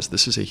the problem is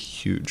this is a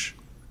huge,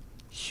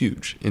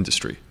 huge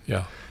industry.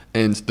 Yeah.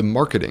 And the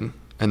marketing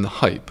and the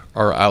hype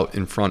are out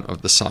in front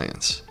of the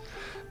science.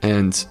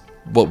 And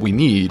what we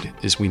need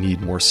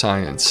more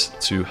science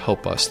to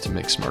help us to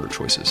make smarter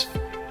choices.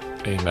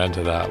 Amen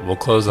to that. We'll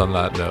close on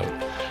that note.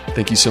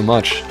 Thank you so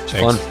much. It's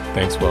fun.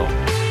 Thanks,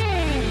 Will.